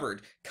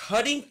discovered,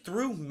 cutting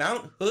through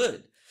Mount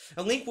Hood.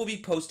 A link will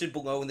be posted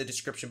below in the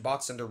description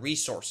box under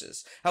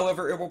resources.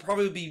 However, it will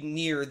probably be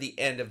near the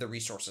end of the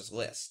resources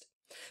list.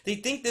 They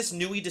think this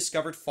newly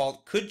discovered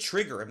fault could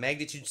trigger a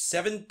magnitude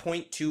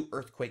 7.2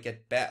 earthquake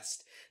at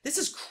best. This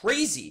is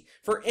crazy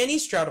for any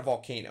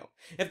stratovolcano.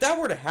 If that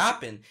were to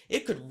happen,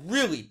 it could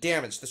really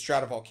damage the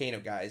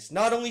stratovolcano, guys,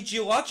 not only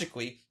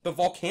geologically, but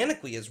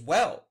volcanically as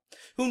well.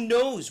 Who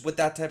knows what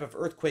that type of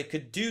earthquake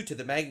could do to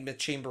the magma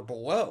chamber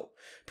below?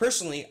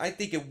 Personally, I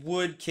think it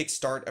would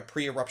kickstart a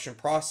pre-eruption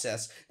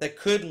process that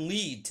could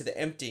lead to the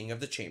emptying of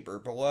the chamber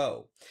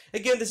below.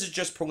 Again, this is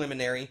just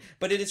preliminary,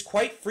 but it is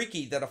quite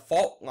freaky that a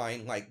fault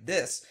line like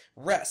this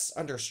rests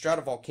under a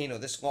stratovolcano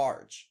this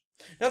large.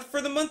 Now, for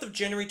the month of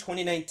January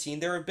 2019,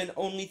 there have been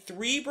only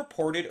 3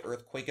 reported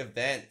earthquake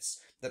events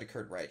that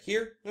occurred right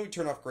here. Let me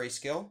turn off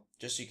grayscale,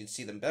 just so you can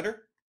see them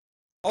better.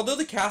 Although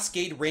the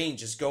Cascade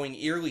Range is going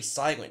eerily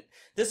silent,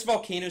 this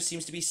volcano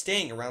seems to be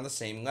staying around the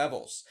same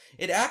levels.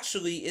 It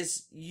actually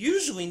is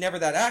usually never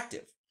that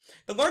active.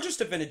 The largest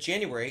event of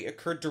January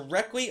occurred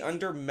directly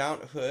under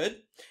Mount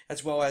Hood,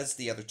 as well as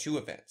the other 2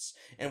 events,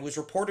 and was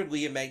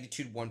reportedly a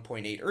magnitude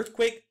 1.8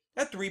 earthquake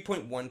at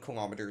 3.1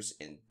 kilometers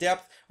in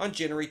depth on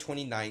January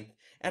 29th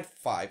at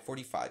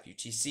 5:45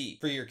 UTC.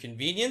 For your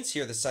convenience,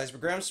 here are the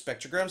seismogram,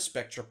 spectrogram,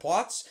 spectra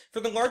plots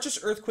for the largest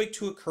earthquake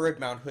to occur at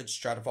Mount Hood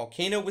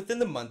stratovolcano within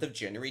the month of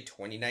January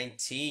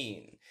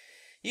 2019.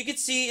 You can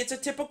see it's a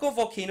typical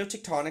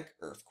volcano-tectonic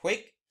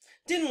earthquake.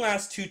 Didn't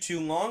last too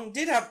long,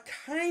 did have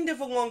kind of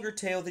a longer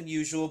tail than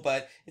usual,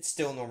 but it's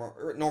still a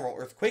normal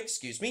earthquake,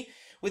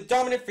 with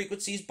dominant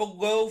frequencies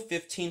below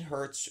 15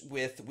 Hertz,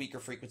 with weaker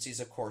frequencies,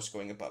 of course,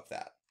 going above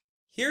that.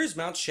 Here is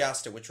Mount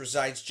Shasta, which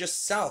resides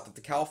just south of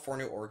the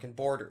California-Oregon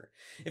border.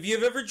 If you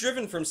have ever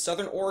driven from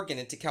southern Oregon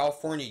into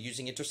California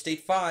using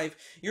Interstate 5,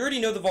 you already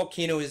know the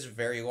volcano is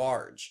very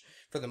large.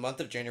 For the month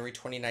of January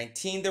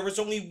 2019, there was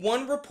only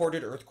 1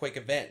 reported earthquake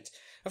event.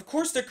 Of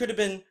course, there could have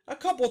been a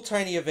couple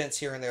tiny events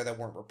here and there that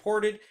weren't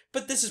reported,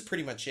 but this is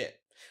pretty much it.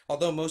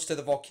 Although most of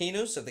the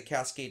volcanoes of the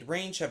Cascade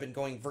Range have been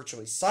going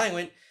virtually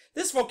silent,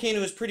 this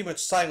volcano is pretty much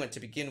silent to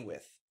begin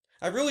with.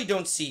 I really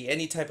don't see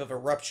any type of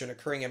eruption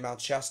occurring at Mount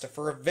Shasta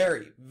for a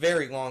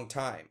very long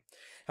time.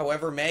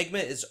 However, magma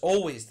is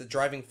always the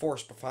driving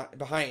force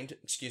behind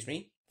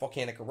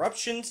volcanic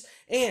eruptions,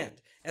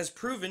 and, as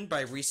proven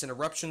by recent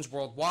eruptions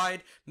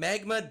worldwide,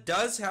 magma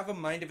does have a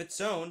mind of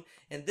its own,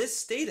 and this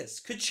status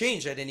could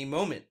change at any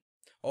moment.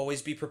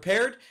 Always be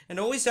prepared, and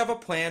always have a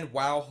plan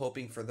while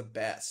hoping for the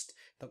best.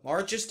 The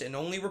largest and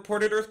only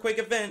reported earthquake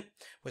event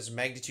was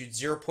magnitude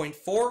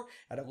 0.4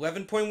 at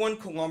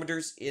 11.1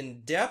 kilometers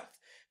in depth,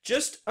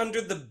 just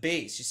under the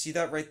base. You see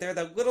that right there?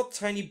 That little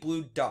tiny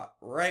blue dot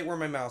right where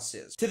my mouse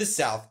is. To the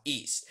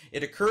southeast.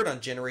 It occurred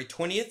on January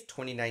 20th,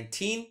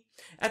 2019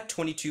 at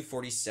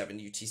 22:47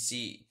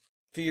 UTC.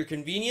 For your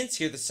convenience,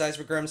 here are the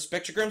seismogram,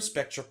 spectrogram,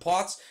 spectra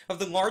plots of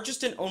the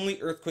largest and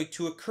only earthquake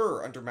to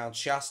occur under Mount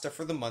Shasta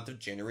for the month of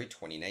January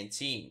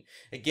 2019.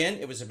 Again,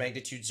 it was a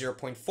magnitude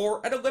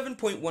 0.4 at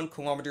 11.1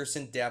 kilometers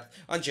in depth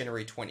on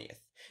January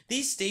 20th.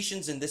 These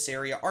stations in this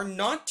area are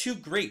not too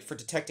great for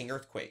detecting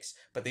earthquakes,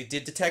 but they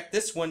did detect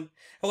this one.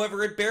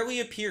 However, it barely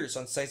appears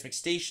on seismic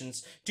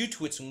stations due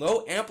to its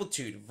low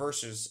amplitude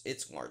versus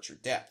its larger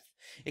depth.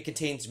 It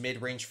contains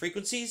mid-range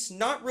frequencies,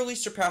 not really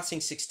surpassing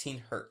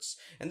 16 Hz,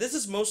 and this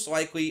is most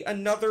likely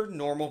another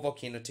normal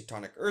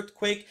volcano-tectonic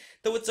earthquake,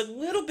 though it's a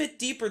little bit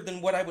deeper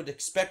than what I would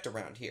expect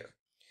around here.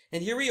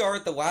 And here we are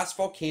at the last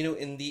volcano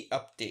in the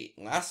update,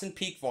 Lassen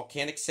Peak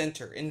Volcanic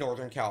Center in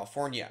Northern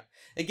California.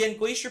 Again,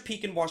 Glacier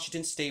Peak in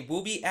Washington State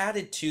will be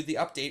added to the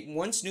update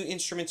once new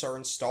instruments are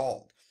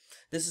installed.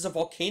 This is a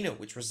volcano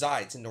which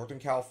resides in Northern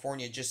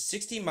California just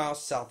 60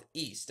 miles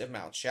southeast of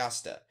Mount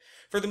Shasta.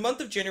 For the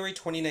month of January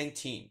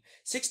 2019,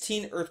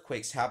 16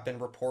 earthquakes have been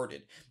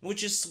reported,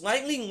 which is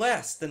slightly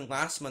less than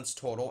last month's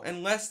total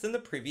and less than the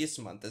previous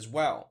month as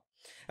well.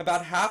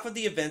 About half of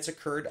the events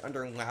occurred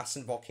under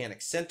Lassen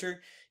Volcanic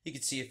Center. You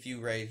can see a few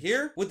right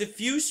here, with a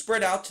few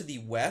spread out to the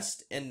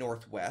west and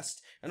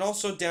northwest, and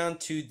also down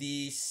to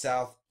the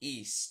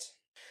southeast.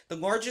 The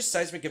largest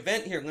seismic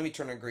event here, let me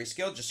turn on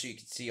grayscale just so you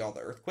can see all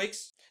the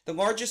earthquakes. The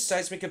largest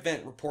seismic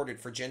event reported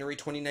for January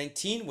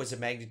 2019 was a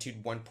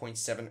magnitude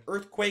 1.7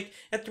 earthquake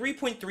at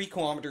 3.3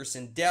 kilometers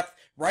in depth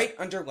right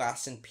under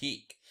Lassen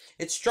Peak.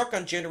 It struck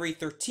on January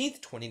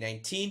 13th,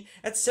 2019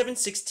 at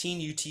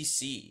 7:16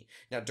 UTC.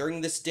 Now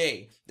during this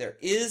day, there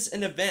is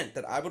an event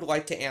that I would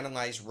like to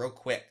analyze real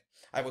quick.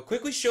 I will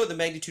quickly show the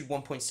magnitude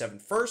 1.7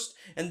 first,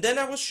 and then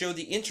I will show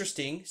the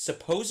interesting,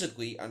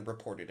 supposedly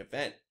unreported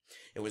event.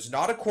 It was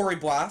not a quarry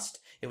blast,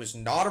 it was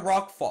not a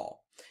rock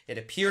fall. It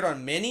appeared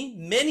on many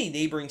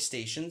neighboring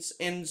stations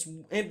and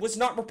was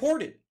not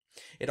reported.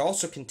 It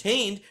also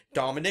contained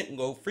dominant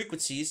low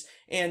frequencies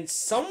and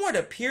somewhat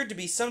appeared to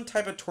be some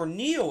type of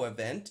tornado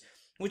event,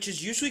 which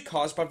is usually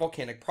caused by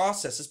volcanic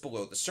processes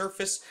below the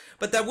surface,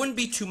 but that wouldn't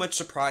be too much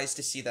surprise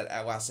to see that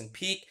at Lassen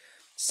Peak,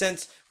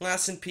 since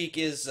Lassen Peak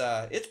is,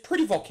 it's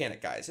pretty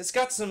volcanic, guys. It's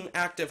got some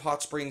active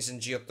hot springs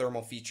and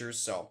geothermal features,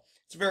 so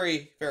it's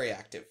very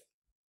active.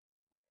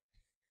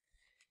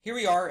 Here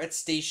we are at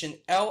station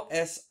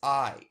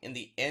LSI in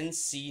the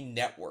NC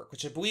network,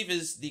 which I believe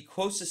is the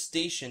closest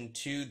station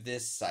to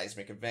this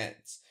seismic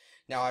event.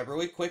 Now, I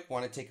really quick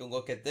want to take a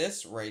look at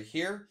this right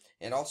here,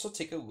 and also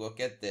take a look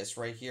at this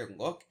right here.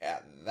 Look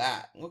at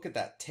that. Look at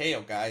that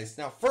tail, guys.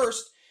 Now,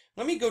 first,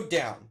 let me go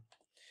down.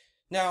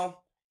 Now,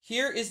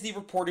 here is the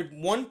reported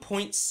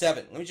 1.7.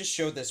 Let me just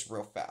show this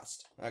real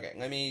fast. Okay,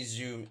 let me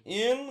zoom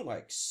in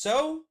like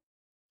so.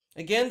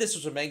 Again, this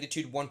was a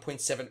magnitude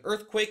 1.7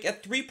 earthquake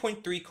at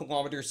 3.3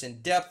 kilometers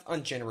in depth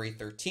on January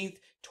 13th,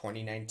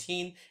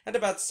 2019, at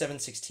about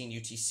 7:16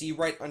 UTC,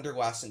 right under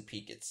Lassen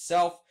Peak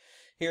itself.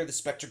 Here are the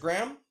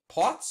spectrogram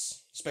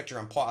plots.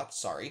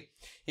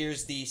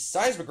 Here's the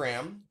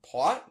seismogram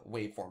plot,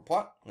 waveform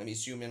plot. Let me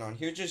zoom in on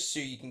here just so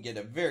you can get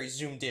a very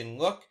zoomed in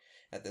look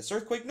at this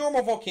earthquake,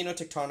 normal volcano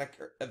tectonic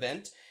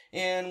event.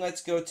 And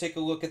let's go take a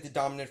look at the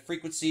dominant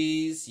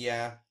frequencies.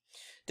 Yeah,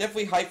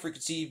 definitely high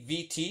frequency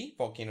VT,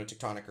 volcano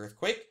tectonic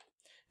earthquake.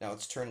 Now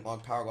let's turn long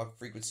power lock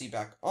frequency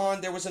back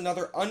on. There was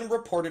another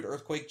unreported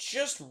earthquake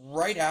just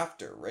right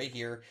after, right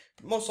here,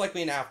 most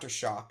likely an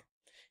aftershock.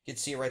 You can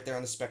see it right there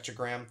on the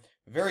spectrogram.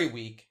 Very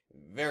weak,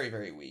 very,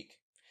 very weak.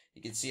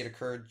 You can see it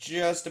occurred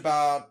just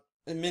about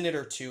a minute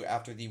or two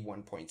after the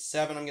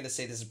 1.7. I'm going to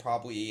say this is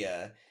probably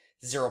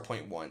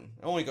 0.1. It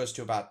only goes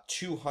to about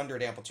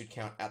 200 amplitude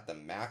count at the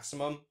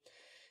maximum.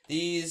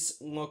 These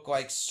look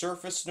like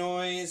surface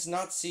noise,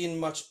 not seeing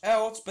much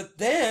else, but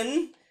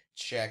then,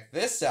 check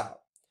this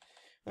out.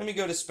 Let me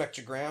go to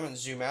spectrogram and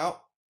zoom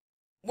out.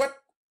 What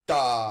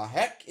the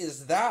heck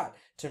is that?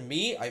 To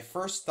me, I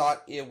first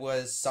thought it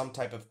was some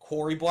type of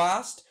quarry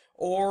blast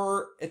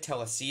or a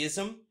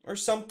teleseism or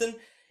something.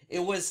 It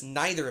was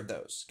neither of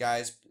those,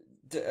 guys.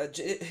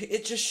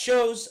 It just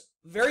shows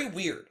very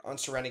weird on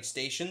surrounding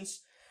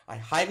stations. I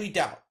highly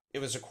doubt it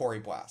was a quarry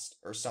blast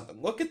or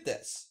something. Look at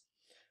this.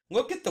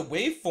 Look at the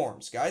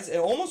waveforms, guys. It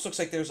almost looks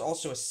like there's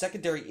also a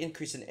secondary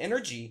increase in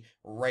energy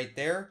right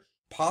there,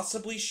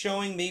 possibly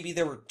showing maybe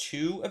there were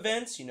two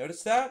events. You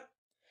notice that?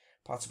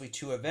 Possibly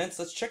two events.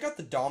 Let's check out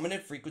the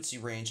dominant frequency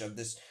range of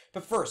this.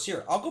 But first,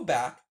 here, I'll go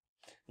back.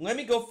 Let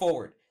me go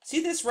forward. See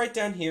this right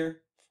down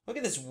here? Look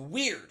at this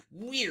weird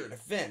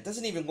event.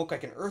 Doesn't even look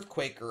like an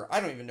earthquake, or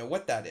I don't even know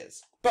what that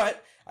is.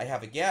 But I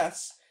have a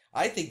guess.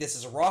 I think this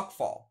is a rock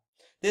fall.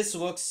 This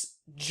looks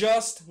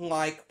just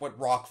like what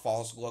rock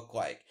falls look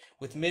like,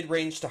 with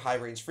mid-range to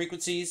high-range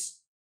frequencies,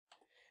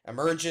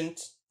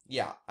 emergent.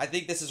 Yeah, I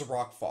think this is a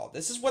rock fall.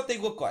 This is what they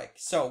look like.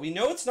 So we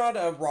know it's not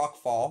a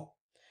rock fall.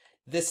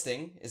 This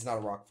thing is not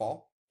a rock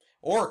fall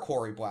or a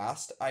quarry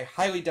blast. I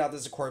highly doubt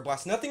this is a quarry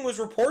blast. Nothing was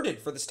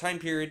reported for this time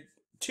period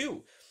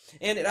too.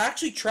 And it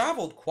actually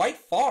traveled quite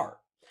far.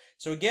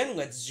 So again,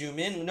 let's zoom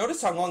in.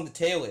 Notice how long the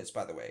tail is,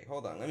 by the way.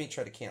 Hold on, let me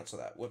try to cancel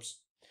that. Whoops.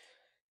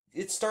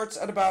 It starts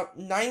at about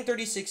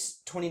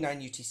 9:36:29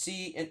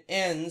 UTC and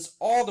ends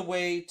all the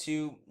way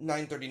to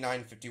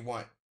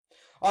 9:39:51.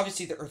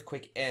 Obviously, the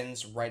earthquake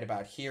ends right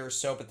about here,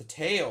 but the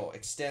tail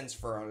extends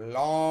for a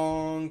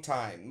long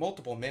time,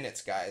 multiple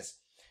minutes, guys.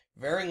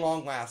 Very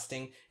long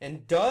lasting,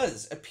 and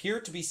does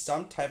appear to be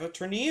some type of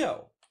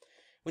tornado,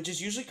 which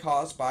is usually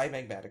caused by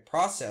magmatic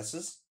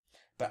processes,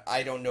 but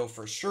I don't know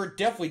for sure.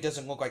 Definitely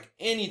doesn't look like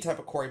any type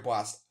of quarry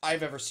blast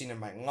I've ever seen in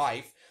my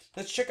life.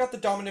 Let's check out the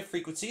dominant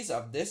frequencies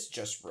of this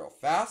just real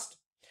fast.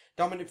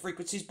 Dominant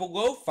frequencies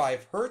below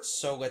 5 Hertz,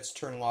 so let's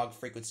turn log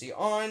frequency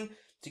on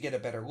to get a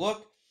better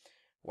look.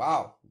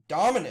 Wow,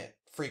 dominant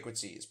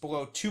frequencies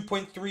below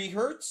 2.3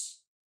 Hertz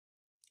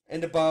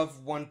and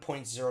above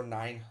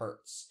 1.09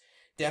 Hertz.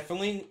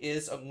 Definitely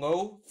is a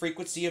low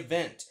frequency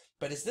event,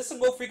 but is this a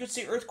low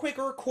frequency earthquake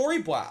or a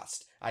quarry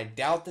blast? I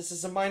doubt this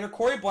is a minor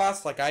quarry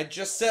blast, like I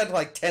just said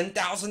like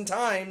 10,000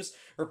 times,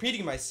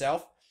 repeating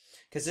myself.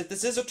 Because if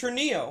this is a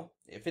tornado,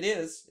 if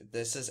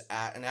this is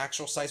an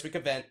actual seismic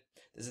event,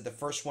 this is the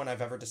first one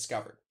I've ever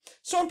discovered.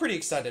 So I'm pretty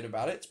excited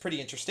about it. It's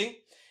pretty interesting.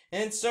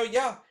 And so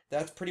yeah,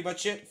 that's pretty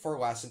much it for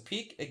Lassen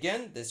Peak.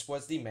 Again, this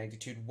was the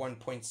magnitude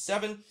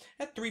 1.7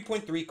 at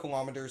 3.3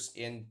 kilometers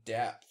in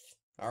depth.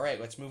 All right,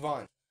 let's move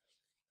on.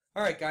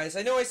 All right, guys,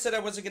 I know I said I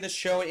wasn't going to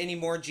show any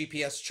more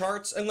GPS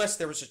charts unless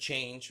there was a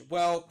change.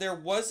 Well, there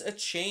was a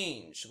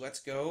change. Let's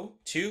go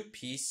to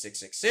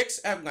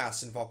P666 at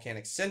Lassen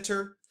Volcanic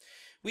Center.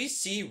 We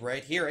see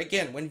right here,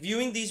 again, when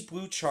viewing these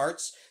blue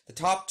charts, the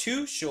top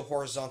two show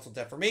horizontal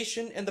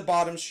deformation and the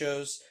bottom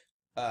shows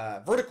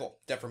vertical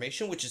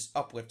deformation, which is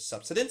uplift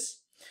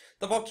subsidence.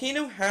 The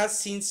volcano has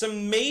seen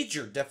some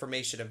major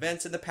deformation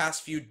events in the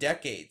past few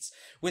decades,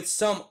 with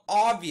some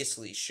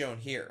obviously shown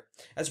here,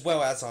 as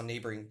well as on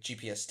neighboring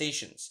GPS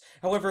stations.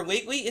 However,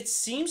 lately it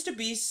seems to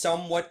be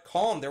somewhat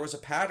calm. There was a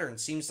pattern.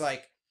 Seems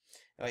like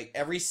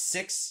every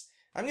 6,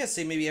 I'm going to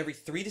say maybe every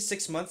 3 to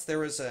 6 months there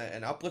was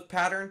an uplift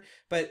pattern,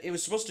 but it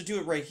was supposed to do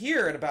it right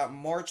here at about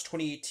March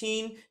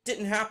 2018.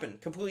 Didn't happen.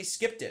 Completely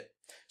skipped it.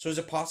 So is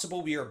it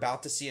possible we are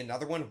about to see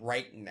another one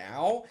right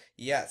now?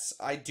 Yes,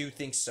 I do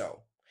think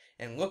so.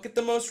 And look at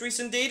the most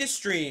recent data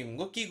stream.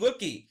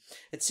 Looky.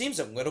 It seems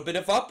a little bit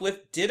of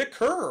uplift did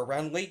occur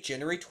around late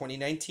January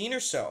 2019 or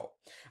so.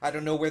 I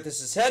don't know where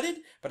this is headed,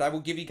 but I will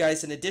give you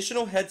guys an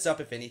additional heads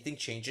up if anything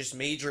changes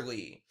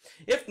majorly.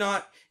 If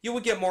not, you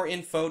will get more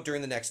info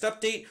during the next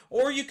update,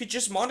 or you could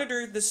just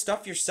monitor this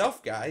stuff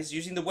yourself, guys,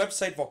 using the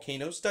website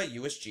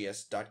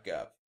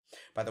volcanoes.usgs.gov.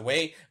 By the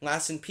way,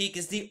 Lassen Peak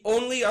is the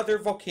only other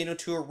volcano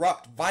to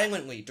erupt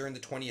violently during the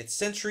 20th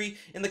century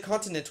in the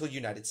continental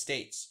United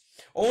States.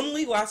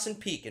 Only Lassen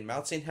Peak and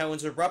Mount St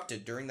Helens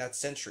erupted during that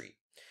century.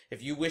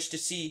 If you wish to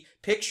see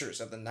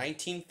pictures of the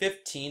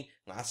 1915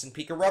 Lassen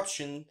Peak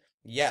eruption,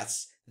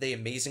 yes, they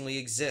amazingly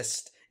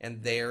exist,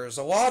 and there's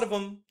a lot of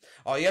them.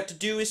 All you have to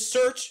do is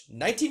search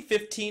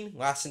 1915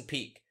 Lassen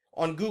Peak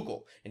on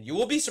Google, and you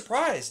will be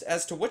surprised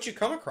as to what you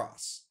come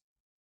across.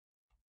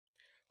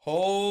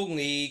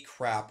 Holy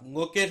crap,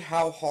 look at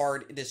how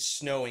hard it is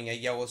snowing at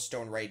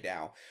Yellowstone right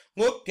now.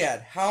 Look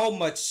at how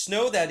much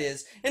snow that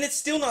is, and it's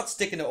still not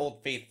sticking to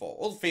Old Faithful.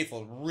 Old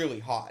Faithful is really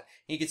hot.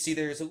 You can see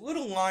there's a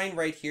little line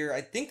right here.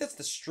 I think that's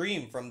the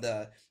stream from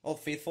the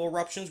Old Faithful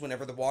eruptions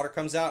whenever the water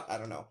comes out. I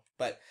don't know.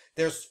 But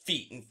there's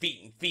feet and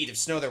feet and feet of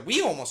snow there.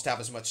 We almost have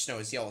as much snow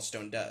as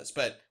Yellowstone does,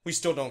 but we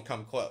still don't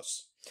come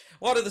close.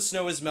 A lot of the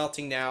snow is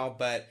melting now,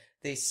 but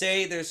they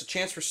say there's a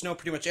chance for snow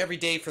pretty much every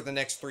day for the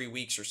next 3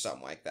 weeks or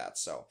something like that.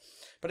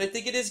 But I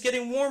think it is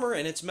getting warmer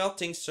and it's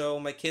melting, so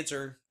my kids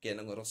are getting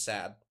a little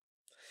sad.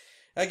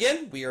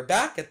 Again, we are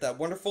back at the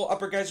wonderful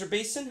Upper Geyser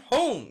Basin,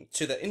 home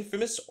to the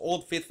infamous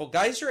Old Faithful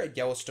Geyser at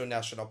Yellowstone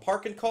National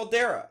Park in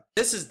Caldera.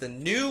 This is the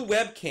new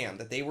webcam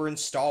that they were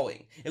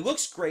installing. It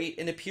looks great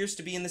and appears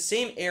to be in the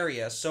same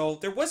area, so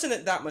there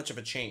wasn't that much of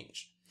a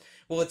change.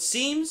 Well, it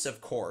seems,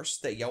 of course,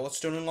 that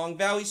Yellowstone and Long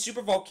Valley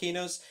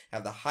supervolcanoes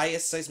have the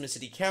highest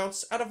seismicity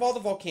counts out of all the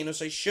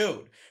volcanoes I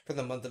showed for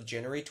the month of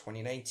January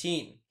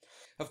 2019.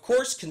 Of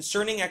course,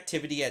 concerning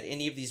activity at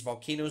any of these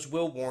volcanoes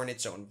will warrant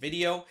its own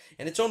video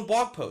and its own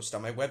blog post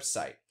on my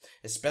website,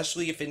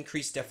 especially if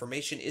increased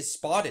deformation is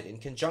spotted in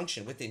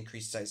conjunction with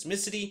increased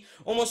seismicity,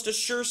 almost a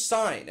sure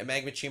sign a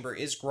magma chamber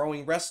is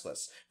growing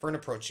restless for an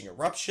approaching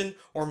eruption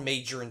or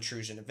major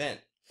intrusion event.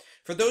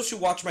 For those who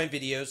watch my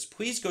videos,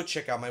 please go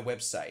check out my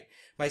website.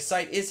 My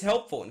site is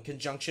helpful in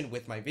conjunction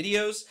with my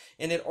videos,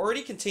 and it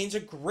already contains a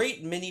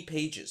great many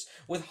pages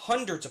with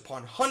hundreds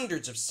upon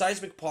hundreds of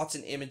seismic plots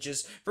and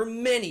images for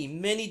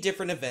many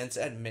different events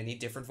at many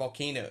different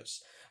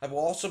volcanoes. I will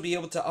also be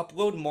able to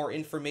upload more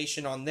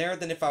information on there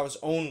than if I was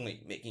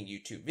only making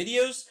YouTube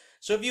videos,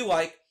 so if you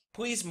like,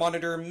 please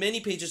monitor many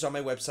pages on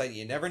my website.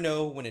 You never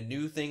know when a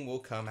new thing will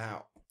come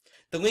out.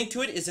 The link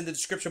to it is in the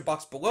description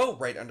box below,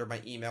 right under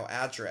my email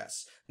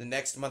address. The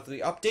next monthly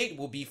update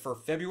will be for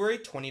February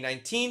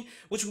 2019,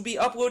 which will be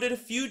uploaded a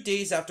few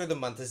days after the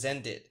month has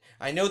ended.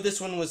 I know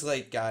this one was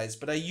late, guys,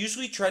 but I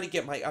usually try to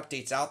get my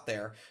updates out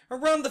there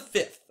around the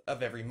 5th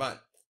of every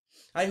month.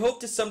 I hope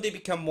to someday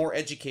become more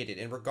educated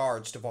in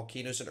regards to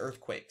volcanoes and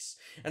earthquakes,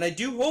 and I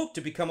do hope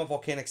to become a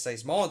volcanic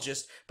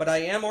seismologist, but I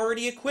am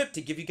already equipped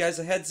to give you guys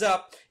a heads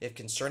up if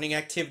concerning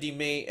activity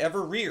may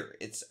ever rear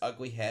its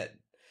ugly head.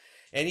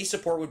 Any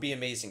support would be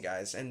amazing,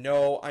 guys. And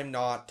no, I'm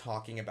not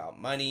talking about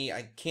money.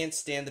 I can't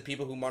stand the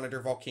people who monitor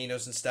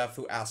volcanoes and stuff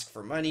who ask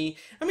for money.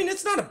 I mean,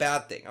 it's not a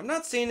bad thing. I'm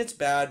not saying it's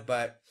bad,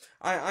 but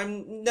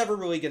I'm never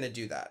really going to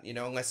do that,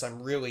 unless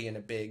I'm really in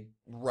a big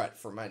rut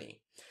for money.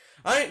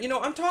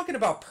 I'm talking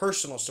about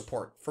personal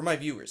support for my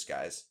viewers,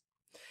 guys.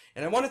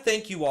 And I want to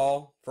thank you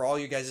all for all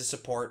your guys'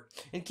 support,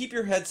 and keep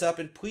your heads up,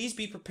 and please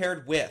be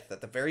prepared with,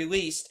 at the very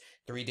least,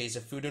 3 days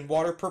of food and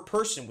water per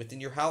person within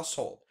your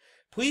household.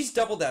 Please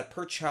double that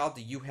per child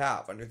that you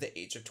have under the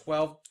age of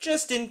 12,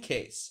 just in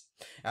case.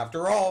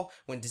 After all,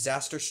 when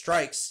disaster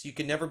strikes, you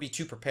can never be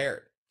too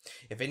prepared.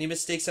 If any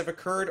mistakes have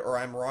occurred or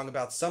I'm wrong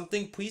about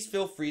something, please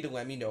feel free to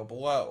let me know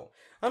below.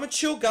 I'm a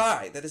chill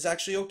guy that is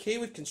actually okay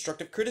with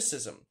constructive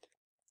criticism.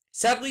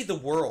 Sadly, the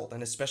world,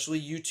 and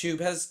especially YouTube,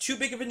 has too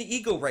big of an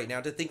ego right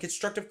now to think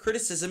constructive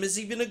criticism is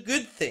even a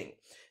good thing,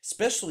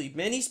 especially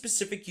many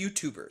specific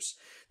YouTubers.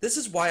 This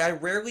is why I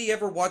rarely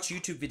ever watch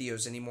YouTube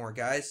videos anymore,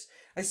 guys.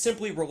 I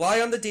simply rely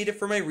on the data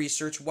for my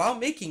research while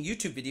making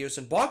YouTube videos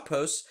and blog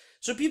posts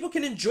so people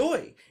can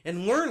enjoy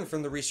and learn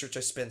from the research I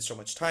spend so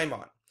much time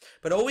on.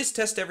 But always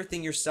test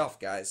everything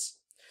yourself, guys.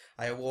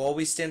 I will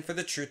always stand for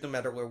the truth no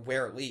matter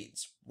where it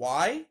leads.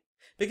 Why?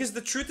 Because the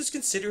truth is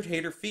considered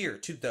hate or fear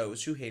to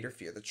those who hate or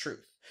fear the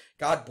truth.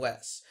 God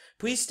bless.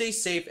 Please stay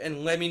safe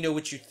and let me know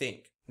what you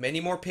think.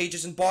 Many more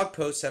pages and blog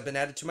posts have been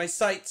added to my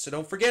site, so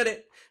don't forget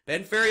it.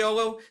 Ben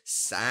Ferraiuolo,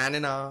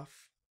 signing off.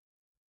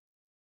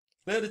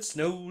 Let it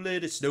snow,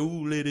 let it snow,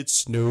 let it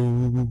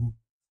snow.